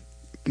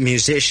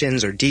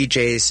musicians or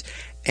DJs,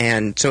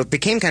 and so it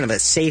became kind of a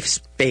safe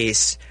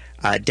space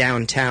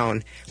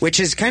downtown,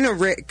 which is kind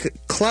of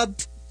club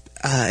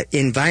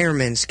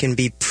environments can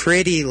be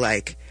pretty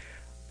like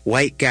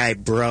white guy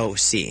bro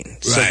scene.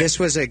 Right. So this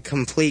was a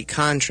complete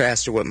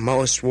contrast to what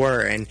most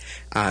were, and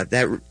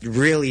that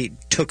really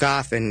took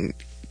off and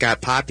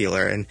got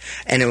popular, and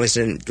it was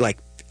an like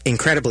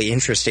incredibly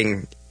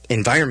interesting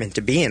environment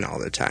to be in all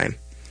the time.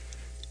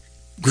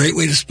 Great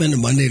way to spend a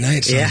Monday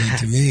night, sounds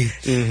like to me.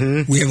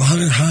 Mm-hmm. We have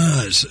Hunter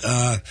Haas,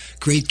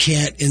 great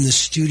cat in the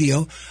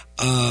studio.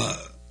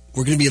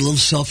 we're going to be a little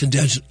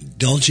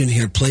self-indulgent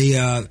here. Play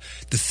the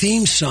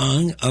theme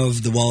song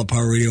of the Wall of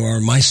Power Radio Hour,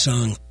 my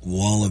song,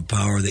 Wall of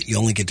Power, that you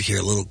only get to hear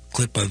a little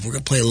clip of. We're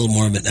going to play a little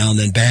more of it now and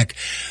then back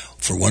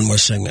for one more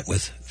segment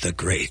with the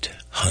great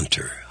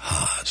Hunter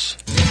Haas.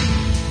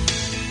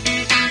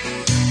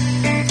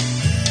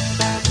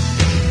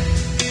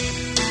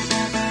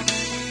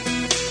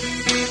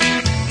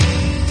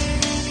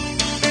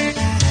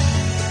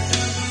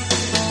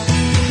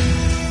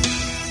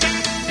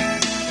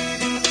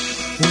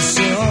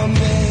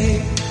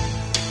 Someday,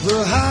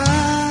 the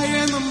high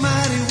and the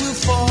mighty will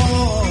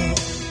fall.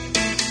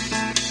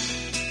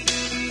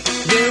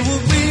 There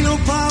will be no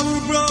power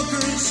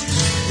brokers.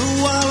 The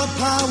wall of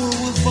power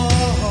will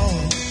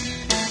fall.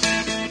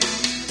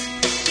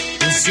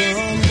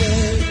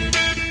 Someday,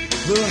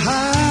 the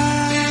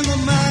high and the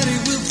mighty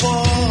will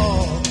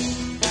fall.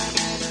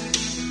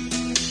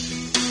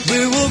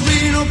 There will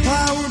be no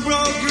power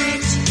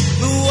brokers.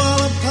 The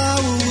wall of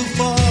power will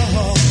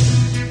fall.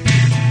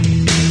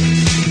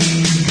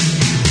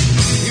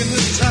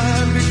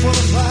 Time before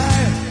the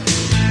fire,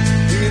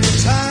 in the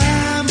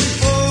time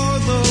before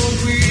the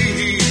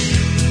weed,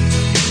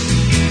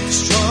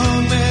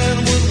 strong man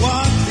would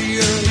walk the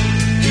earth,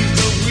 keep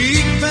the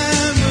weak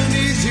man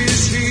beneath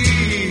his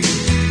feet.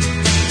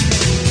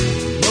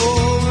 No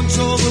one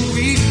told the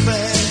weak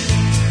man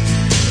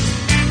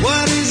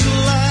what his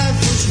life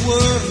was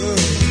worth,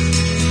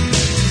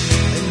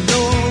 and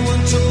no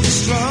one told the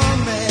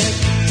strong man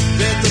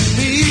that the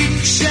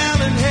meek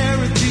shall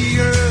inherit the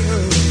earth.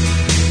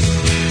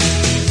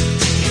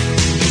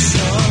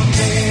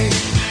 Someday,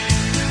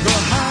 the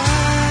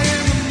high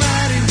and the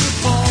mighty will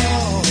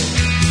fall.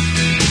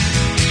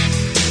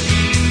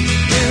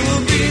 There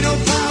will be no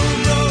power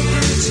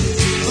brokers.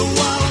 The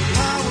wall of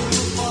power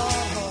will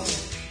fall.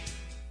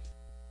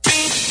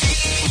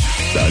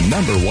 The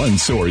number one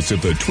source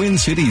of the Twin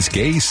Cities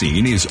gay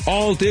scene is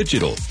All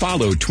Digital.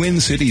 Follow Twin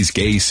Cities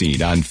Gay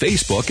Scene on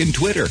Facebook and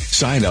Twitter.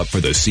 Sign up for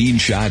the Scene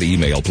Shot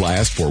email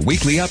blast for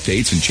weekly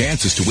updates and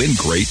chances to win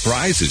great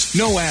prizes.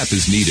 No app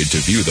is needed to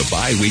view the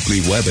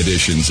bi-weekly web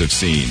editions of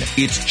Scene.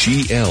 It's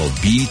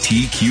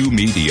GLBTQ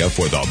Media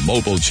for the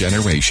mobile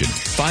generation.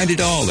 Find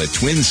it all at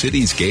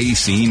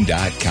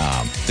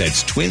TwinCitiesGayScene.com.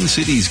 That's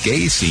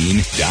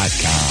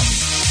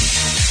TwinCitiesGayScene.com.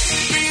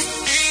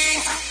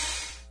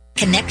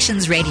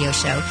 Connections Radio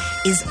Show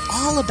is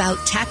all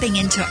about tapping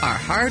into our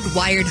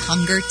hardwired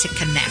hunger to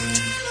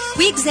connect.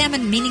 We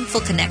examine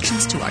meaningful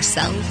connections to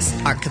ourselves,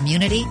 our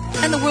community,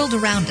 and the world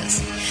around us.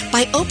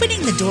 By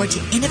opening the door to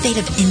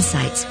innovative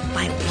insights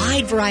by a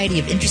wide variety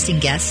of interesting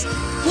guests,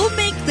 we'll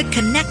make the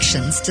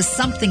connections to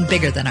something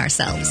bigger than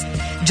ourselves.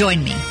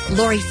 Join me,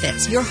 Lori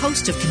Fitz, your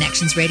host of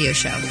Connections Radio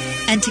Show,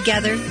 and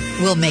together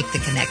we'll make the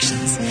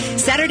connections.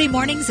 Saturday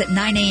mornings at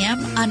 9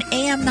 a.m. on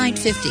AM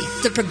 950,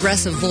 the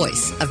progressive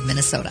voice of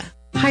Minnesota.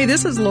 Hi,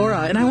 this is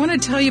Laura, and I want to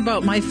tell you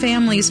about my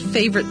family's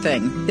favorite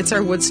thing. It's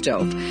our wood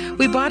stove.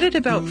 We bought it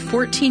about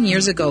 14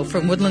 years ago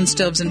from Woodland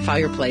Stoves and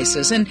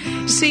Fireplaces. And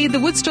see, the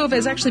wood stove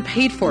has actually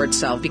paid for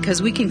itself because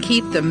we can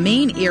keep the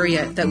main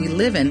area that we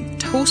live in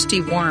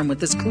toasty warm with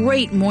this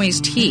great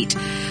moist heat.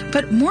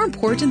 But more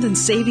important than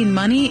saving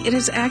money, it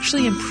has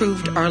actually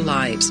improved our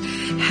lives.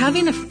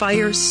 Having a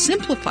fire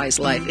simplifies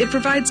life. It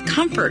provides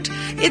comfort.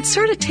 It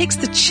sort of takes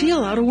the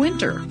chill out of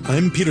winter.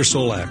 I'm Peter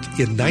Solak.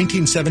 In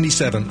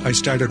 1977, I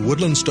started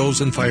Woodland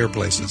Stoves and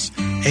Fireplaces,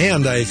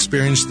 and I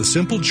experienced the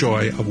simple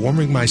joy of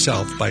warming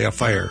myself by a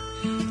fire.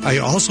 I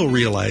also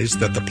realized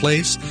that the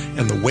place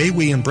and the way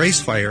we embrace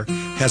fire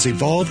has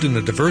evolved in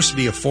a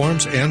diversity of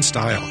forms and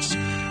styles.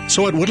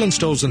 So at Woodland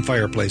Stoves and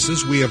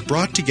Fireplaces, we have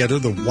brought together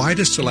the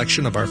widest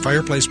selection of our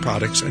fireplace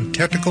products and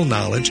technical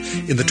knowledge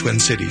in the Twin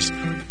Cities.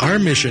 Our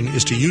mission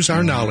is to use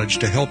our knowledge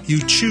to help you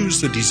choose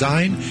the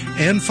design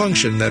and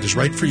function that is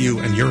right for you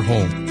and your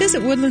home.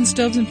 Visit Woodland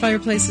Stoves and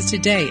Fireplaces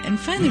today and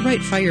find the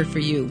right fire for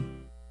you.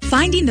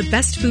 Finding the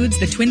best foods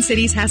the Twin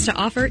Cities has to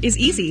offer is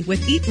easy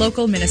with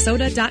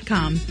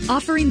EatLocalMinnesota.com.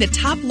 Offering the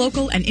top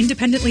local and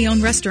independently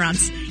owned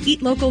restaurants,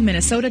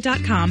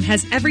 EatLocalMinnesota.com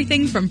has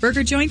everything from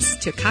burger joints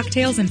to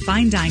cocktails and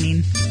fine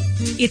dining.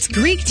 It's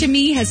Greek to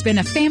Me has been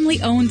a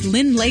family-owned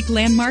Lynn Lake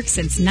landmark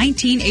since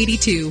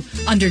 1982.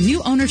 Under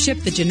new ownership,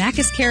 the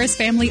Giannakis Karas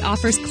family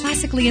offers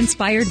classically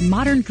inspired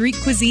modern Greek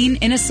cuisine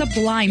in a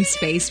sublime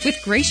space with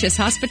gracious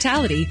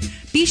hospitality.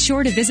 Be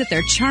sure to visit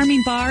their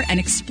charming bar and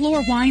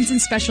explore wines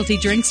and specialty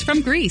drinks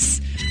from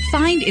Greece.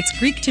 Find It's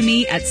Greek to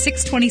Me at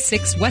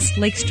 626 West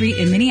Lake Street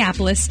in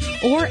Minneapolis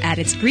or at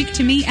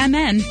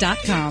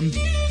itsgreektomemn.com.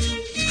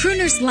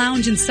 Crooners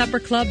Lounge and Supper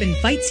Club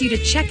invites you to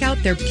check out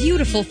their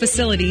beautiful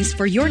facilities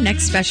for your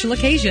next special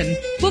occasion.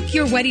 Book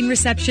your wedding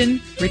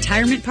reception,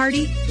 retirement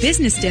party,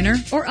 business dinner,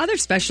 or other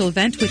special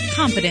event with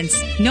confidence,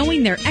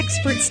 knowing their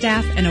expert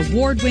staff and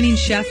award-winning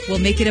chef will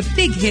make it a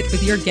big hit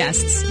with your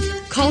guests.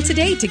 Call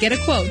today to get a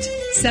quote.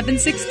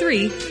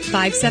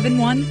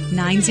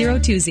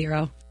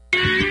 763-571-9020.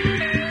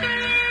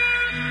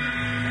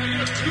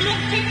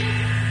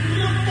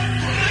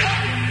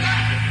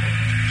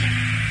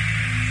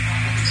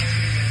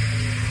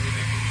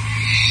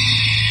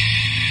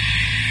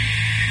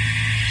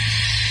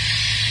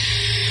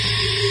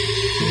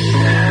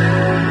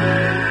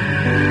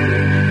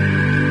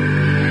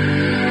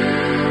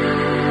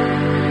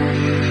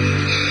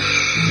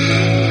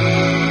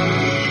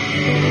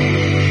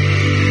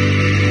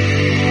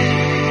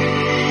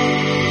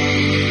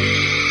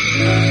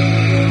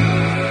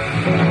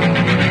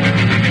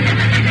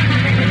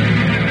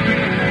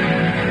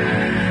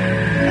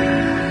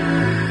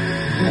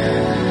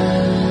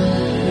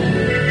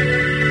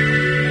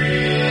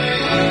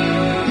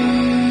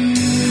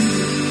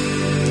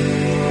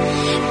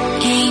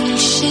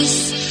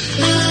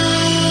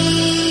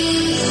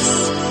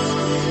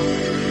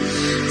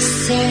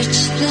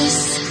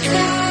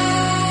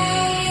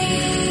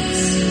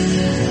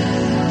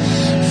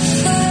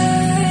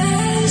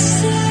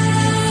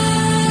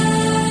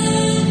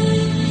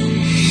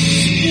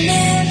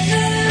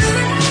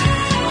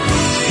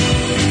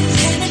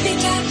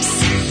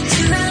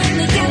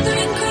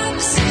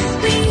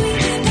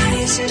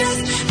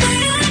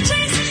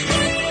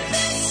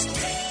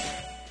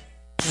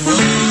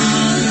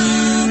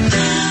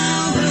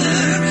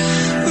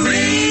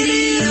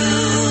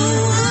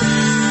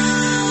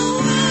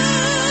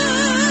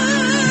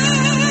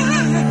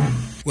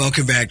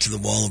 Welcome back to the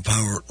Wall of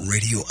Power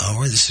Radio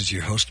Hour. This is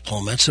your host,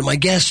 Paul Metsa. My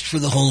guest for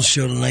the whole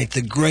show tonight,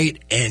 the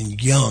great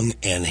and young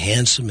and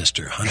handsome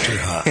Mr. Hunter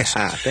Haas.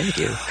 Thank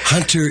you.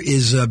 Hunter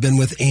is been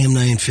with AM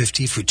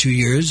 950 for 2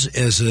 years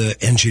as an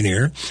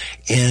engineer,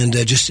 and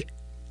just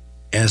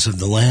as of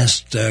the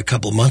last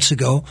couple of months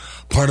ago,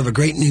 part of a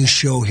great new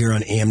show here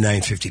on AM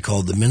 950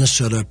 called the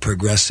Minnesota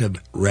Progressive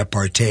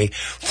Repartee,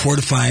 4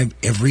 to 5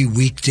 every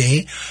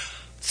weekday.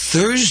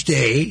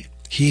 Thursday,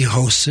 he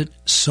hosts it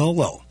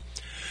solo.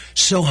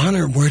 So,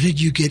 Hunter, where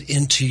did you get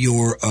into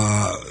your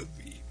high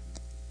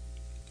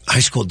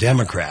school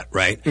Democrat,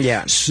 right?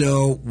 Yeah.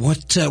 So,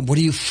 what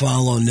do you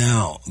follow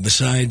now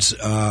besides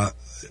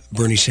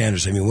Bernie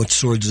Sanders? I mean, what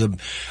sorts of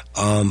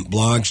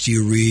blogs do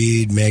you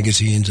read,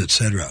 magazines,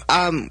 etc.?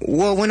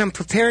 Well, when I'm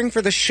preparing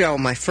for the show,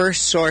 my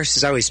first source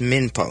is always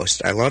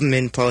MinnPost. I love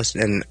MinnPost,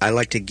 and I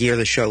like to gear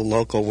the show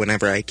local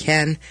whenever I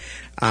can.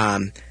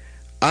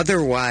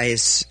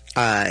 Otherwise,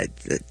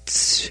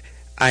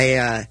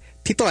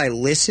 people I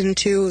listen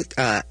to,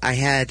 I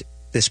had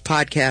this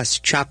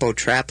podcast, Chapo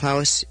Trap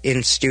House,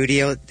 in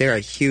studio. They're a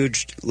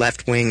huge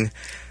left-wing,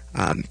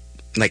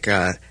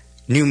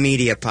 new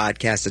media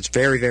podcast. It's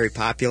very, very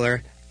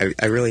popular.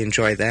 I really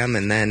enjoy them.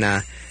 And then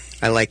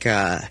I like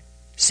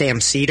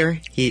Sam Cedar.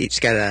 He's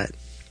got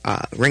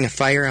a Ring of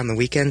Fire on the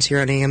weekends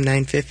here on AM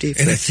 950.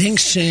 And I think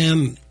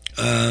Sam,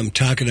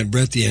 talking to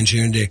Brett the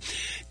engineer today,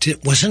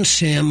 wasn't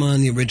Sam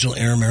on the original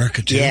Air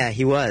America too? Yeah,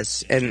 he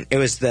was. And it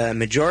was the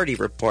Majority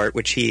Report,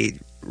 which he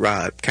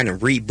kind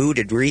of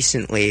rebooted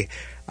recently,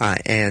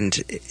 and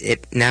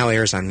it now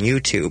airs on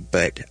YouTube.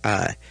 But,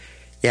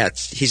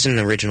 he's an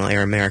original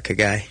Air America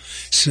guy.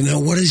 So now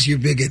what is your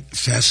big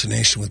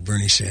fascination with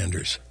Bernie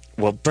Sanders?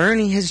 Well,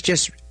 Bernie has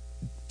just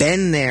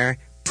been there.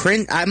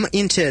 I'm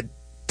into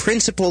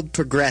principled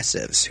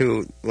progressives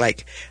who,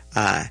 like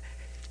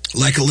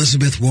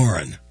Elizabeth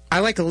Warren. I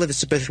like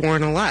Elizabeth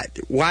Warren a lot.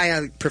 Why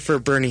I prefer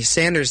Bernie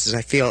Sanders is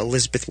I feel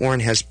Elizabeth Warren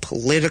has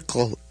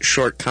political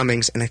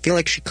shortcomings, and I feel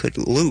like she could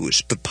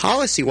lose. But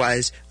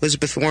policy-wise,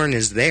 Elizabeth Warren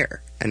is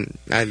there, and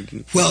I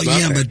love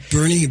her. but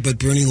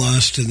Bernie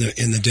lost in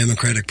the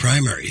Democratic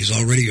primary. He's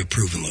already a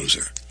proven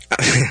loser.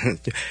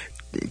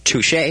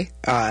 Touche.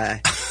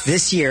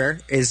 This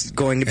year is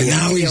going to be he's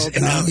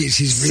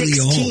really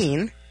 16.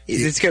 old.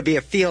 It's going to be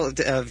a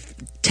field of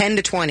 10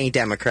 to 20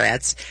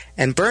 Democrats,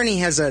 and Bernie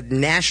has a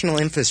national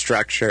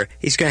infrastructure.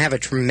 He's going to have a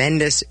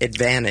tremendous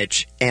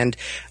advantage, and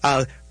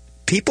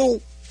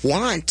people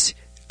want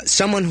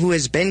someone who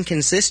has been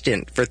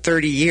consistent for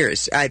 30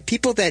 years.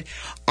 People that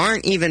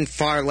aren't even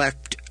far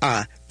left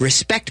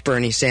respect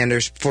Bernie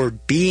Sanders for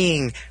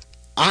being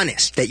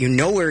honest, that you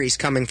know where he's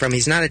coming from.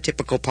 He's not a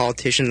typical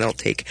politician that'll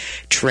take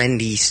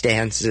trendy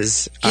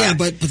stances. Yeah,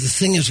 but the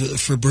thing is,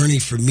 for Bernie,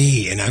 for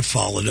me, and I've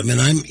followed him, and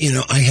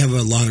I have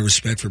a lot of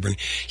respect for Bernie.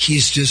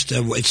 He's just,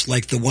 it's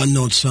like the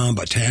one-note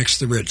samba, tax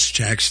the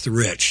rich,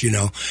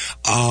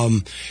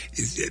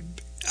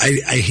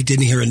 I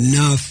didn't hear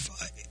enough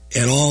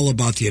at all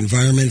about the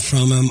environment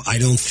from him. I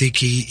don't think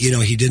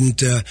he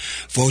didn't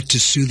vote to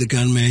sue the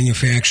gun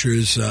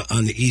manufacturers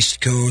on the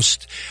East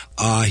Coast.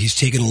 He's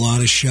taken a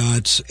lot of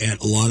shots at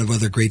a lot of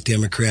other great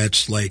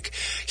Democrats like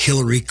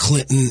Hillary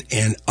Clinton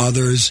and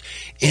others,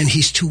 and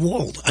he's too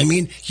old. I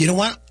mean, you know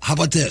what? How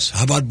about this?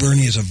 How about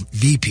Bernie as a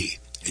VP?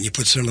 And you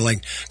put somebody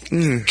like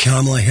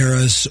Kamala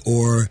Harris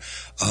or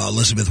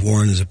Elizabeth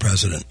Warren as a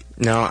president.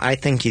 No, I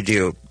think you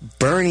do.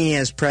 Bernie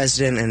as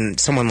president and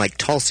someone like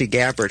Tulsi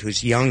Gabbard,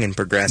 who's young and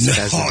progressive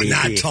as a VP. No,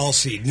 not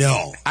Tulsi.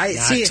 No.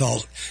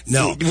 Tulsi.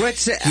 No.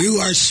 You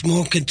are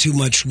smoking too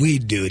much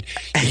weed, dude.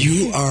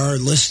 You are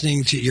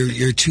listening to...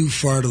 You're too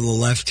far to the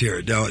left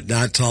here. No,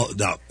 not Tulsi.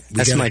 No.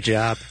 That's my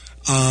job.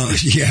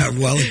 Yeah,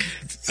 well,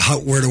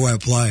 where do I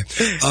apply?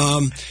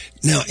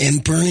 No,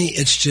 and Bernie,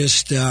 it's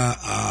just,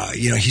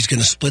 he's going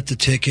to split the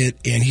ticket,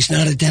 and he's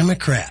not a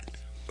Democrat.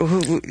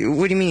 What do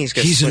you mean he's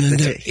going to split the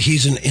ticket?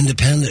 He's an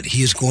independent.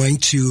 He is going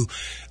to,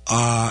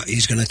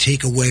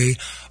 take away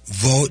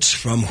votes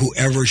from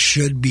whoever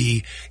should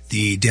be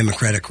the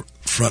Democratic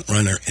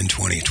frontrunner in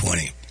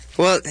 2020.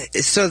 Well,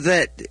 so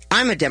that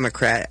I'm a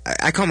Democrat.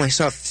 I call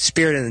myself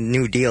Spirit of the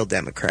New Deal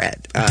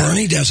Democrat.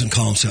 Bernie doesn't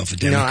call himself a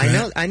Democrat.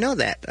 No, I know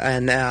that.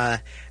 And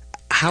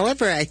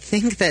however, I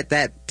think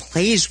that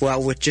plays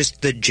well with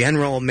just the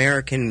general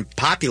American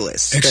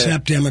populace.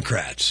 Except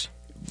Democrats.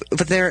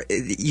 But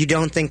you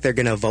don't think they're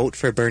going to vote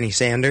for Bernie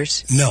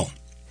Sanders? No.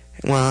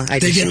 Well, they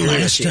didn't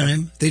last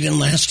time. They didn't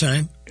last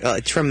time.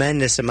 A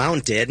tremendous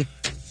amount did.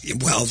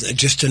 Well,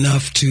 just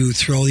enough to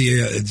throw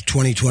the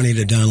 2020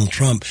 to Donald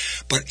Trump.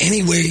 But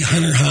anyway,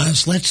 Hunter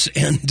Haas, let's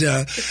end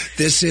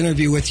this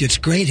interview with you. It's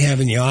great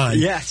having you on.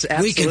 Yes,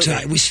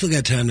 absolutely. We still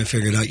got time to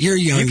figure it out. You're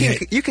young.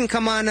 You can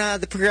come on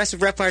the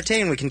Progressive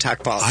Repartee and we can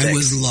talk politics. I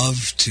would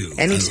love to.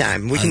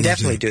 Anytime. We can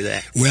definitely do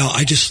that. Well,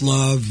 I just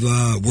love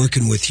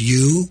working with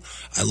you.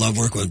 I love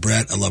working with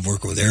Brett. I love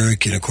working with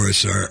Eric. And, of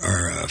course,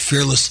 our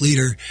fearless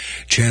leader,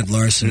 Chad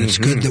Larson. Mm-hmm. It's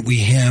good that we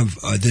have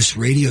this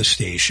radio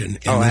station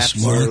in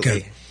this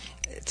market.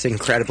 It's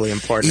incredibly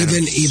important.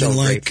 Even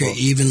grateful.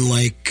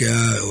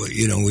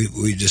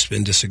 We've just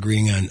been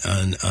disagreeing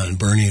on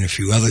Bernie and a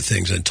few other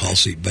things on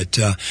Tulsi, but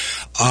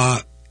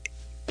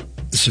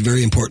it's a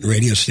very important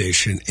radio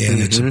station,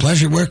 and it's a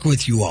pleasure working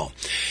with you all.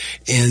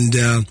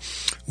 And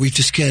we've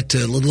just got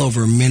a little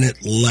over a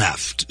minute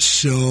left,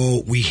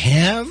 so we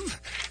have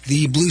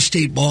the Blue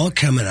State Ball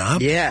coming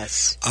up.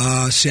 Yes.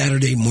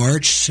 Saturday,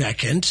 March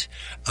 2nd,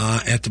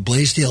 at the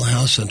Blaisdell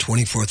House on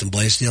 24th and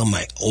Blaisdell,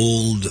 my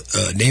old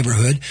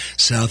neighborhood,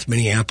 South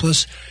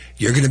Minneapolis.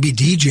 You're going to be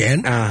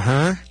DJing.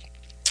 Uh-huh.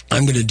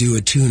 I'm going to do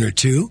a tune or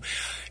two.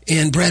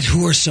 And, Brett,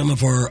 who are some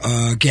of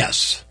our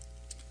guests?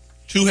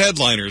 2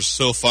 headliners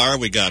so far.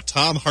 We got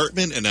Tom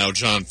Hartman and now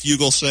John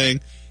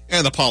Fugelsang.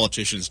 And the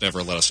politicians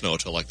never let us know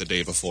until like the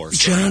day before.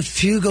 So. John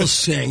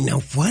Fugelsang. Now,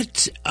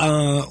 what?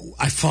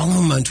 I follow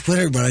him on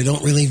Twitter, but I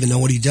don't really even know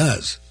what he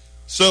does.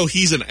 So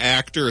he's an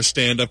actor, a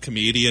stand-up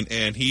comedian,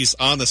 and he's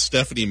on the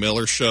Stephanie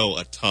Miller Show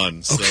a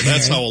ton. So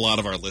that's how a lot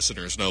of our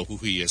listeners know who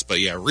he is. But,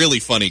 yeah,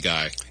 really funny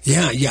guy.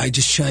 Yeah, I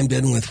just chimed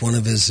in with one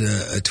of his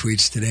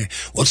tweets today.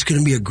 Well, it's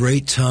going to be a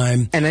great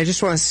time. And I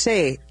just want to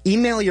say,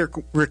 email your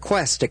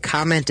request to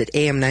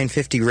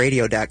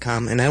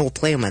comment@am950radio.com, and I will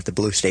play them at the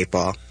Blue State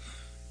Ball.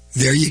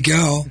 There you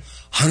go.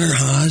 Hunter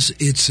Haas,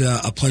 it's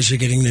a pleasure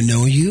getting to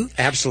know you.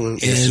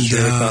 Absolutely. And this is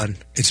really fun.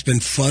 It's been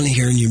fun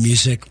hearing your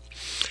music.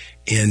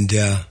 And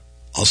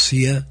I'll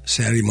see you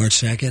Saturday, March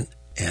 2nd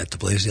at the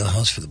Blaisdell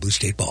House for the Blue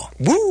State Ball.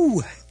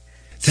 Woo!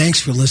 Thanks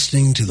for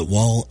listening to the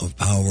Wall of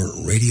Power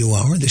Radio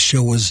Hour. The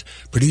show was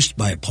produced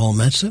by Paul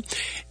Metza,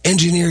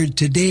 engineered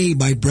today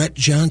by Brett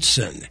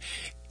Johnson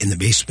in the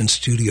basement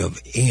studio of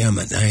AM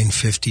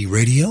 950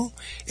 Radio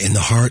in the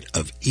heart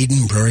of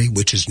Eden Prairie,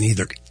 which is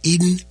neither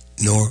Eden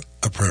nor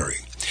a prairie.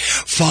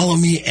 Follow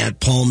me at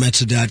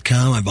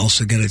paulmetza.com. I've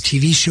also got a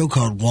TV show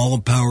called Wall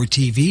of Power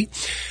TV,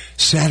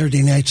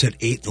 Saturday nights at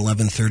 8 and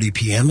 11:30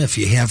 p.m. If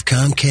you have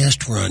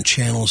Comcast, we're on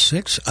Channel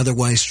 6.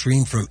 Otherwise,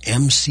 stream from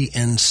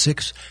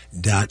mcn6.org.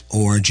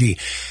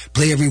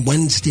 Play every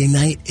Wednesday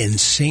night in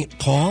St.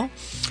 Paul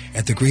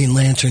at the Green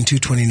Lantern,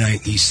 229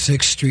 East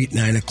 6th Street,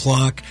 9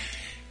 o'clock.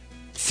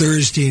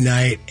 Thursday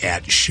night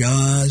at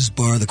Shaw's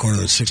Bar, the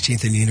corner of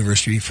 16th and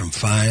University, from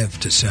 5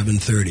 to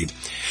 7:30.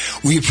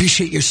 We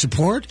appreciate your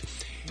support.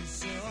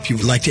 If you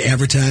would like to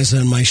advertise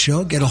on my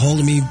show, get a hold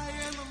of me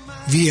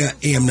via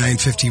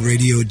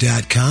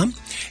am950radio.com.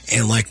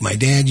 And like my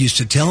dad used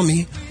to tell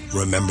me,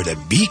 remember to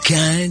be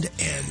kind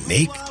and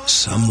make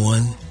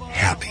someone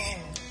happy.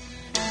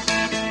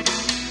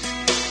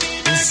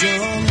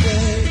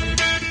 Someday